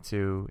 reinvited me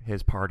to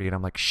his party, and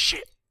I'm like,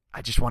 shit,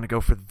 I just want to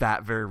go for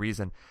that very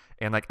reason.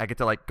 And like, I get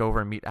to like go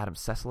over and meet Adam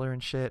Sessler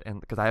and shit,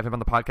 and because I have him on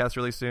the podcast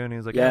really soon.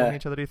 He's like, yeah, we'll meet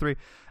each other at E3.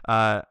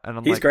 And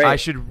I'm He's like, great. I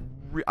should.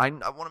 I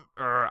want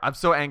to. I'm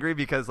so angry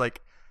because like.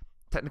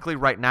 Technically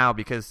right now,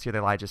 because Here They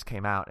Lie just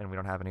came out and we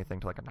don't have anything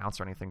to like announce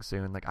or anything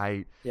soon, like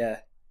I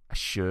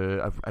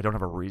don't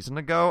have a reason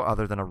to go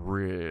other than I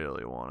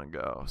really want to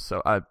go.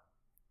 So I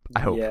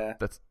hope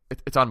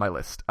it's on my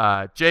list.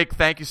 Jake,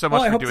 thank you so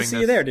much for doing this. I hope to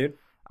see you there, dude.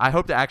 I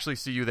hope to actually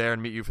see you there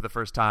and meet you for the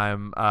first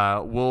time.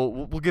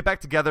 We'll get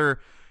back together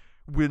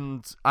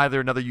when either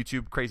another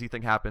YouTube crazy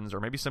thing happens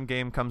or maybe some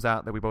game comes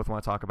out that we both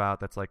want to talk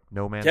about that's like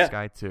No Man's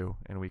Sky 2,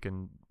 and we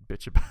can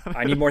bitch about it.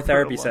 I need more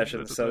therapy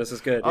sessions, so this is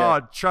good. Yeah.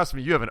 Oh, trust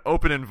me, you have an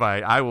open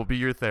invite. I will be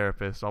your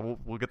therapist.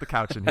 We'll get the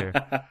couch in here.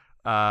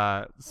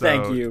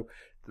 Thank you.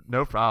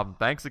 No problem.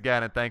 Thanks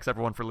again, and thanks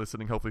everyone for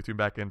listening. Hopefully tune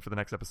back in for the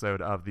next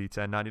episode of the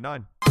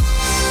 1099.